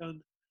I've ever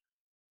done."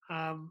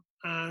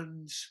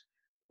 And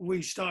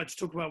we started to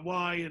talk about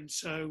why, and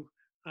so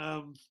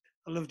I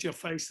loved your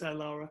face there,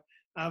 Laura.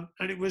 And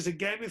it was a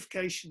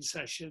gamification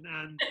session,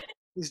 and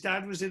his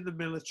dad was in the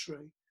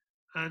military,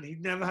 and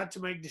he'd never had to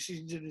make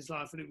decisions in his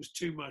life, and it was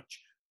too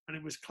much. And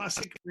it was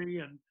classic me,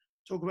 and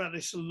talk about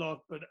this a lot,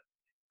 but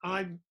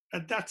I'm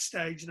at that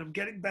stage, and I'm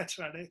getting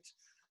better at it,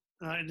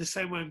 in the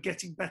same way I'm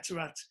getting better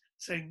at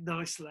saying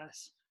nice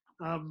less.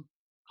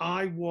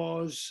 I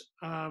was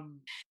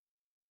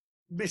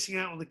missing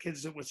out on the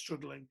kids that were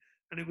struggling,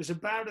 and it was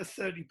about a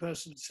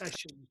 30-person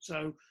session.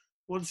 So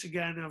once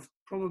again, I've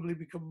probably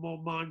become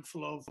more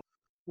mindful of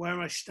where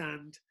I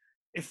stand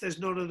if there's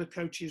not other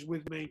coaches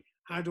with me,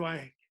 how do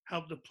I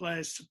help the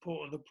players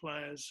support other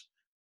players?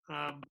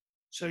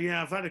 So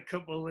yeah, I've had a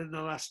couple in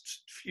the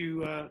last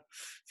few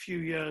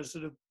years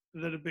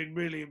that have been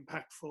really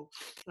impactful.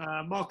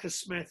 Marcus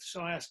Smith.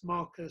 So I asked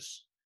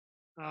Marcus,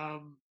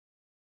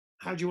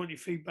 how do you want your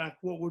feedback?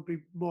 What would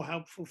be more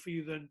helpful for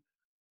you than?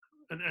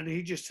 And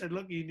he just said,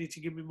 look, you need to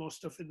give me more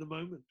stuff in the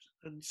moment.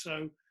 And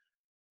so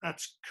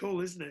that's cool,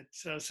 isn't it?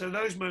 So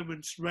those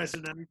moments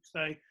resonate.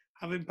 They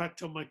have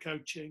impact on my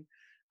coaching.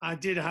 I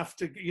did have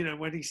to,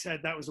 when he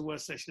said that was the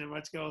worst session ever, I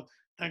had to go, oh,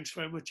 thanks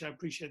very much. I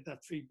appreciate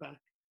that feedback,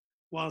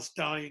 whilst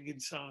dying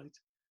inside.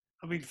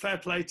 I mean, fair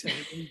play to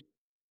him.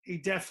 He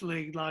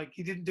definitely,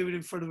 he didn't do it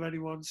in front of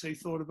anyone, so he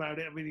thought about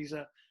it. I mean, he's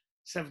a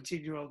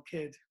 17-year-old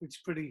kid, which is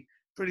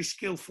pretty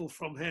skillful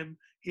from him.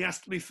 He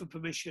asked me for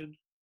permission.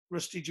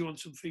 Rusty, do you want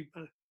some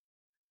feedback?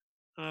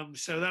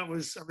 So that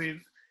was, I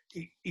mean,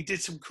 he did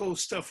some cool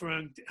stuff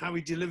around how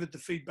he delivered the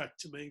feedback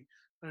to me,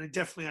 and it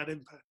definitely had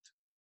impact.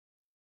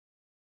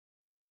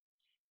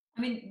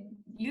 I mean,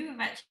 you have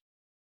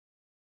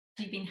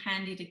actually been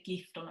handed a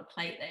gift on a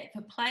plate there.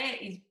 If a player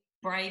is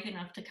brave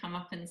enough to come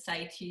up and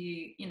say to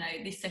you,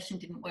 this session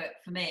didn't work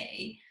for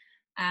me,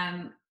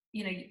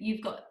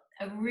 you've got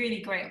a really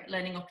great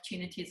learning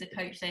opportunity as a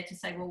coach there to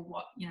say,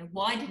 well,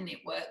 why didn't it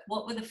work?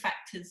 What were the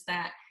factors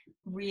that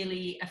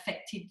really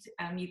affected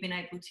you being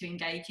able to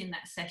engage in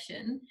that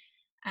session?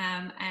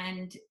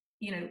 And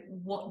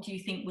what do you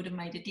think would have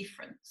made a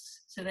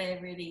difference? So they're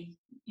really,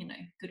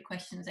 good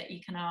questions that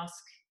you can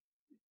ask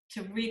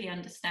to really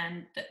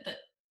understand that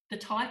the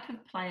type of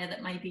player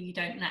that maybe you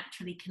don't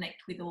naturally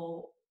connect with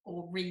or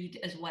read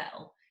as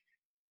well.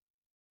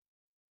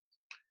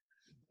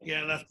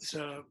 Yeah,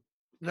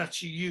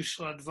 that's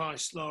useful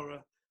advice,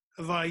 Lara.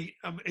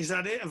 Is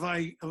that it? Have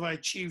I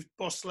achieved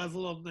boss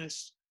level on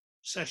this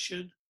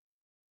session?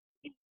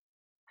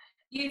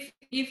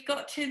 You've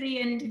got to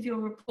the end of your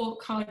report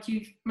card.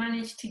 You've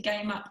managed to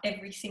game up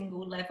every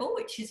single level,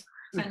 which is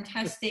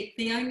fantastic.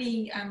 The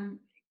only couple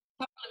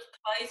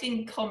of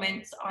closing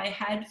comments I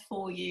had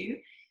for you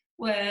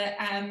were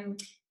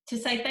to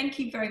say thank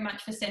you very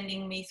much for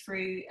sending me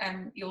through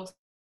your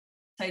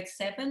episode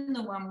 7,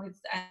 the one with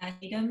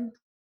Needham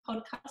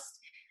podcast.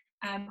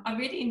 I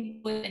really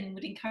enjoyed and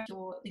would encourage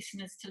your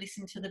listeners to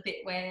listen to the bit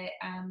where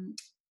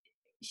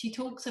she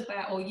talks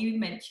about, or you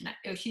mention it,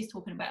 or she's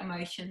talking about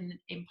emotion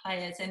in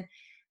players,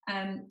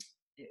 and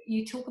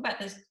you talk about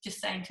this, just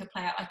saying to a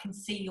player, I can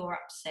see you're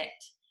upset.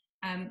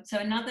 So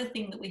another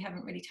thing that we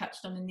haven't really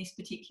touched on in this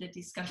particular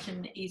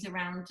discussion is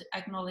around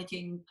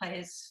acknowledging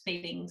players'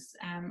 feelings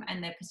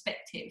and their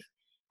perspective.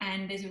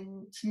 And there's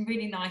some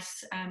really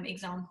nice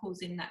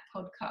examples in that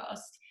podcast.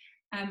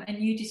 And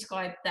you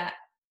described that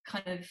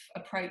kind of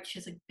approach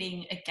as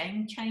being a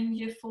game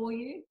changer for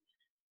you.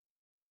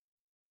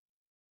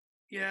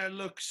 Yeah,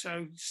 look,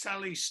 so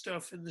Sally's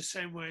stuff in the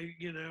same way,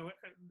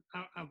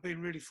 I've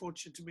been really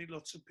fortunate to meet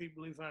lots of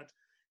people who've had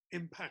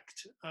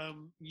impact.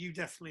 You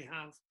definitely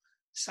have.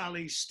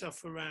 Sally's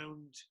stuff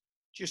around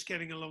just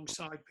getting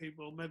alongside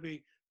people,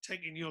 maybe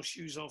taking your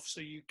shoes off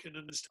so you can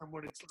understand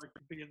what it's like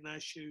to be in their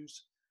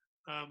shoes,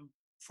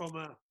 from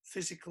a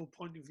physical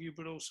point of view,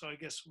 but also, I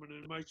guess, from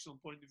an emotional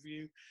point of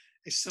view,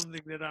 is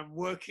something that I'm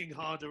working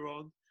harder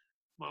on.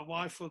 My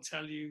wife will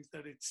tell you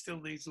that it still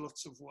needs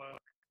lots of work.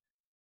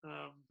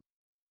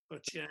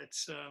 But yeah,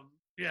 it's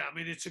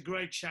it's a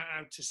great shout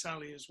out to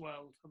Sally as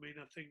well. I mean,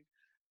 I think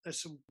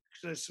there's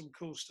some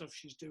cool stuff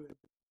she's doing.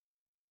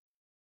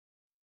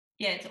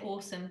 Yeah, it's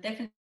awesome.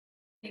 Definitely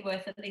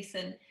worth a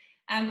listen.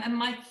 And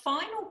my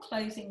final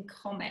closing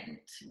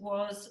comment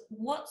was,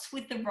 what's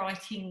with the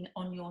writing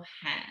on your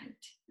hand?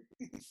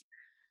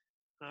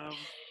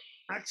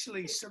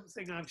 Actually,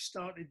 something I've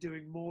started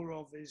doing more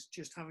of is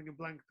just having a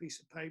blank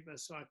piece of paper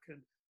so I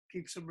can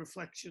keep some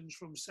reflections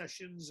from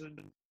sessions and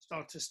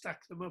start to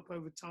stack them up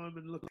over time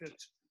and look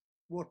at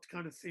what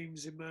kind of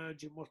themes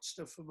emerge and what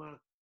stuff am I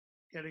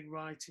getting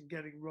right and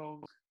getting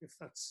wrong, if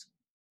that's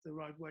the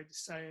right way to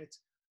say it.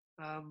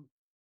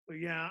 But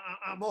yeah,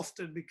 I'm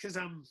often, because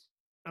I'm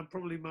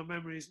probably, my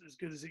memory isn't as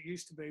good as it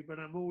used to be, but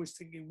I'm always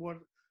thinking,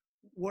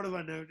 what have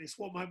I noticed?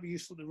 What might be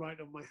useful to write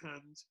on my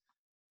hand?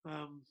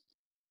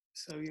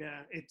 So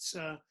yeah, it's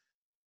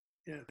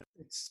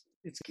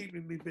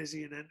keeping me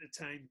busy and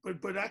entertained.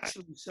 But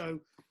actually, so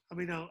I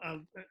mean,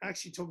 I'll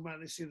actually talk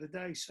about this the other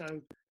day.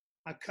 So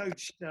I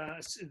coached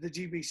the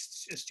GB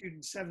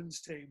student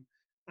sevens team,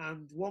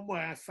 and one way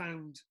I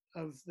found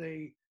of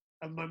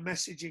my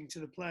messaging to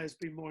the players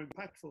being more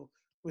impactful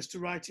was to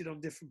write it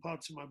on different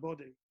parts of my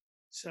body.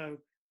 So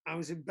I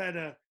was in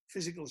better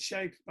physical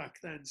shape back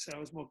then, so I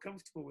was more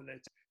comfortable with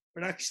it.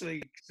 But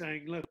actually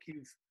saying, look,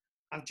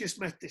 I've just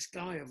met this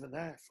guy over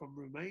there from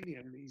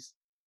Romania, and he's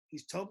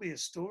told me a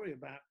story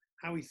about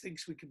how he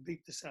thinks we can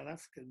beat the South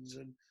Africans,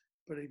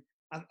 but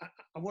I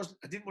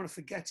didn't want to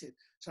forget it,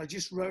 so I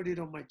just wrote it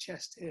on my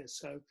chest here.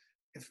 So,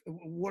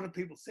 what do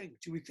people think?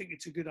 Do we think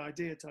it's a good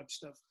idea? Type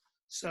stuff.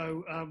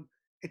 So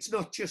it's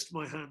not just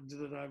my hand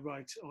that I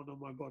write on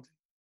my body.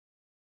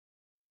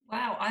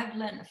 Wow, I've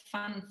learned a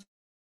fun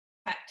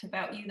fact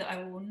about you that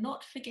I will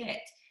not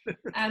forget.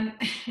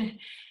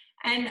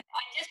 And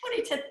I just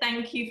wanted to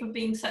thank you for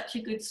being such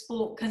a good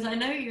sport, because I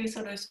know you were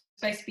sort of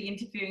supposed to be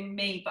interviewing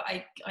me, but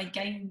I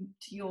gained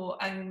your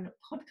own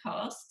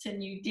podcast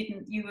and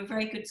you were a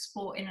very good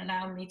sport in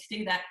allowing me to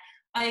do that.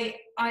 I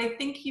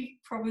think you've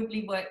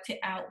probably worked it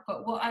out,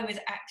 but what I was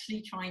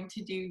actually trying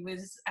to do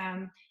was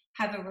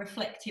have a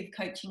reflective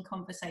coaching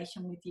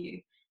conversation with you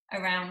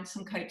around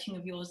some coaching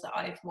of yours that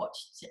I've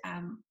watched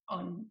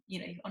on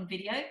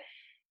video.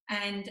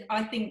 And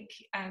I think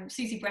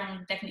Susie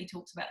Brown definitely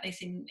talks about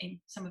this in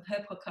some of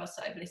her podcasts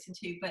that I've listened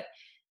to, but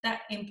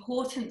that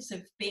importance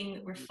of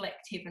being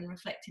reflective and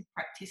reflective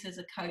practice as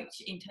a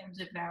coach in terms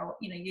of our,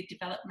 your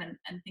development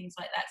and things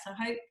like that. So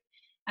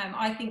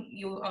I think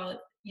you are,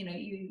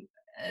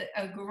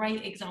 a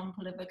great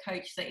example of a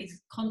coach that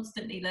is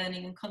constantly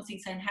learning and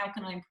constantly saying, how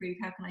can I improve?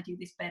 How can I do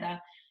this better?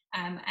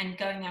 And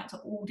going out to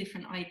all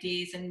different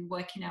ideas and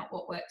working out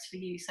what works for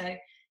you. So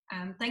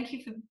thank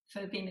you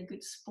for being a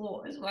good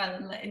sport as well,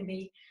 and letting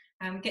me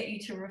get you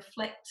to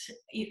reflect,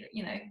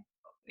 in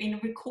a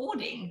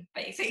recording,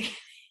 basically.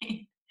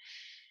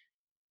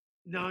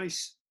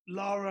 Nice.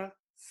 Lara,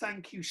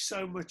 thank you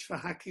so much for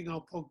hacking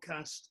our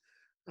podcast.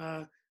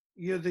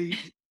 You're the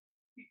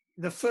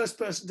first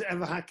person to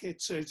ever hack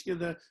it, so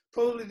you're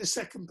probably the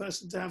second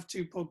person to have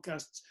 2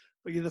 podcasts,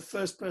 but you're the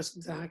first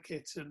person to hack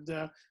it. And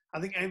I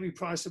think Amy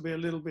Price will be a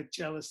little bit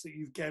jealous that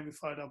you've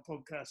gamified our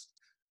podcast.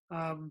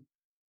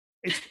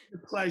 It's been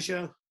a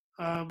pleasure.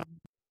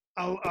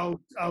 I'll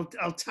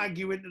tag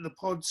you into the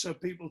pod so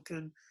people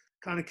can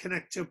kind of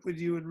connect up with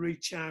you and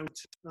reach out.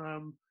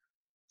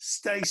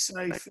 Stay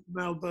safe in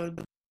Melbourne.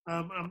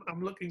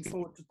 I'm looking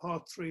forward to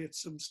part 3 at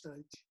some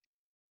stage.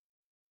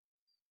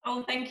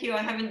 Oh, thank you.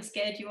 I haven't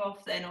scared you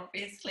off then,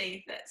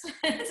 obviously.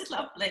 That's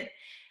lovely.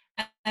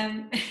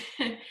 And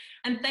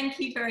thank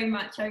you very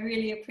much. I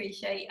really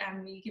appreciate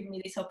you giving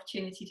me this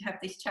opportunity to have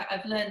this chat.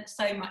 I've learned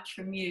so much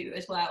from you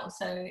as well.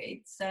 So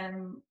it's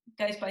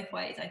goes both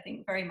ways, I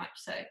think, very much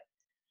so.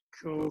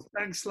 Cool.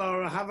 Thanks,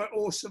 Lara. Have an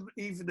awesome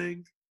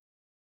evening.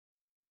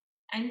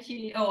 And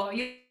you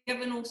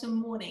have an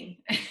awesome morning.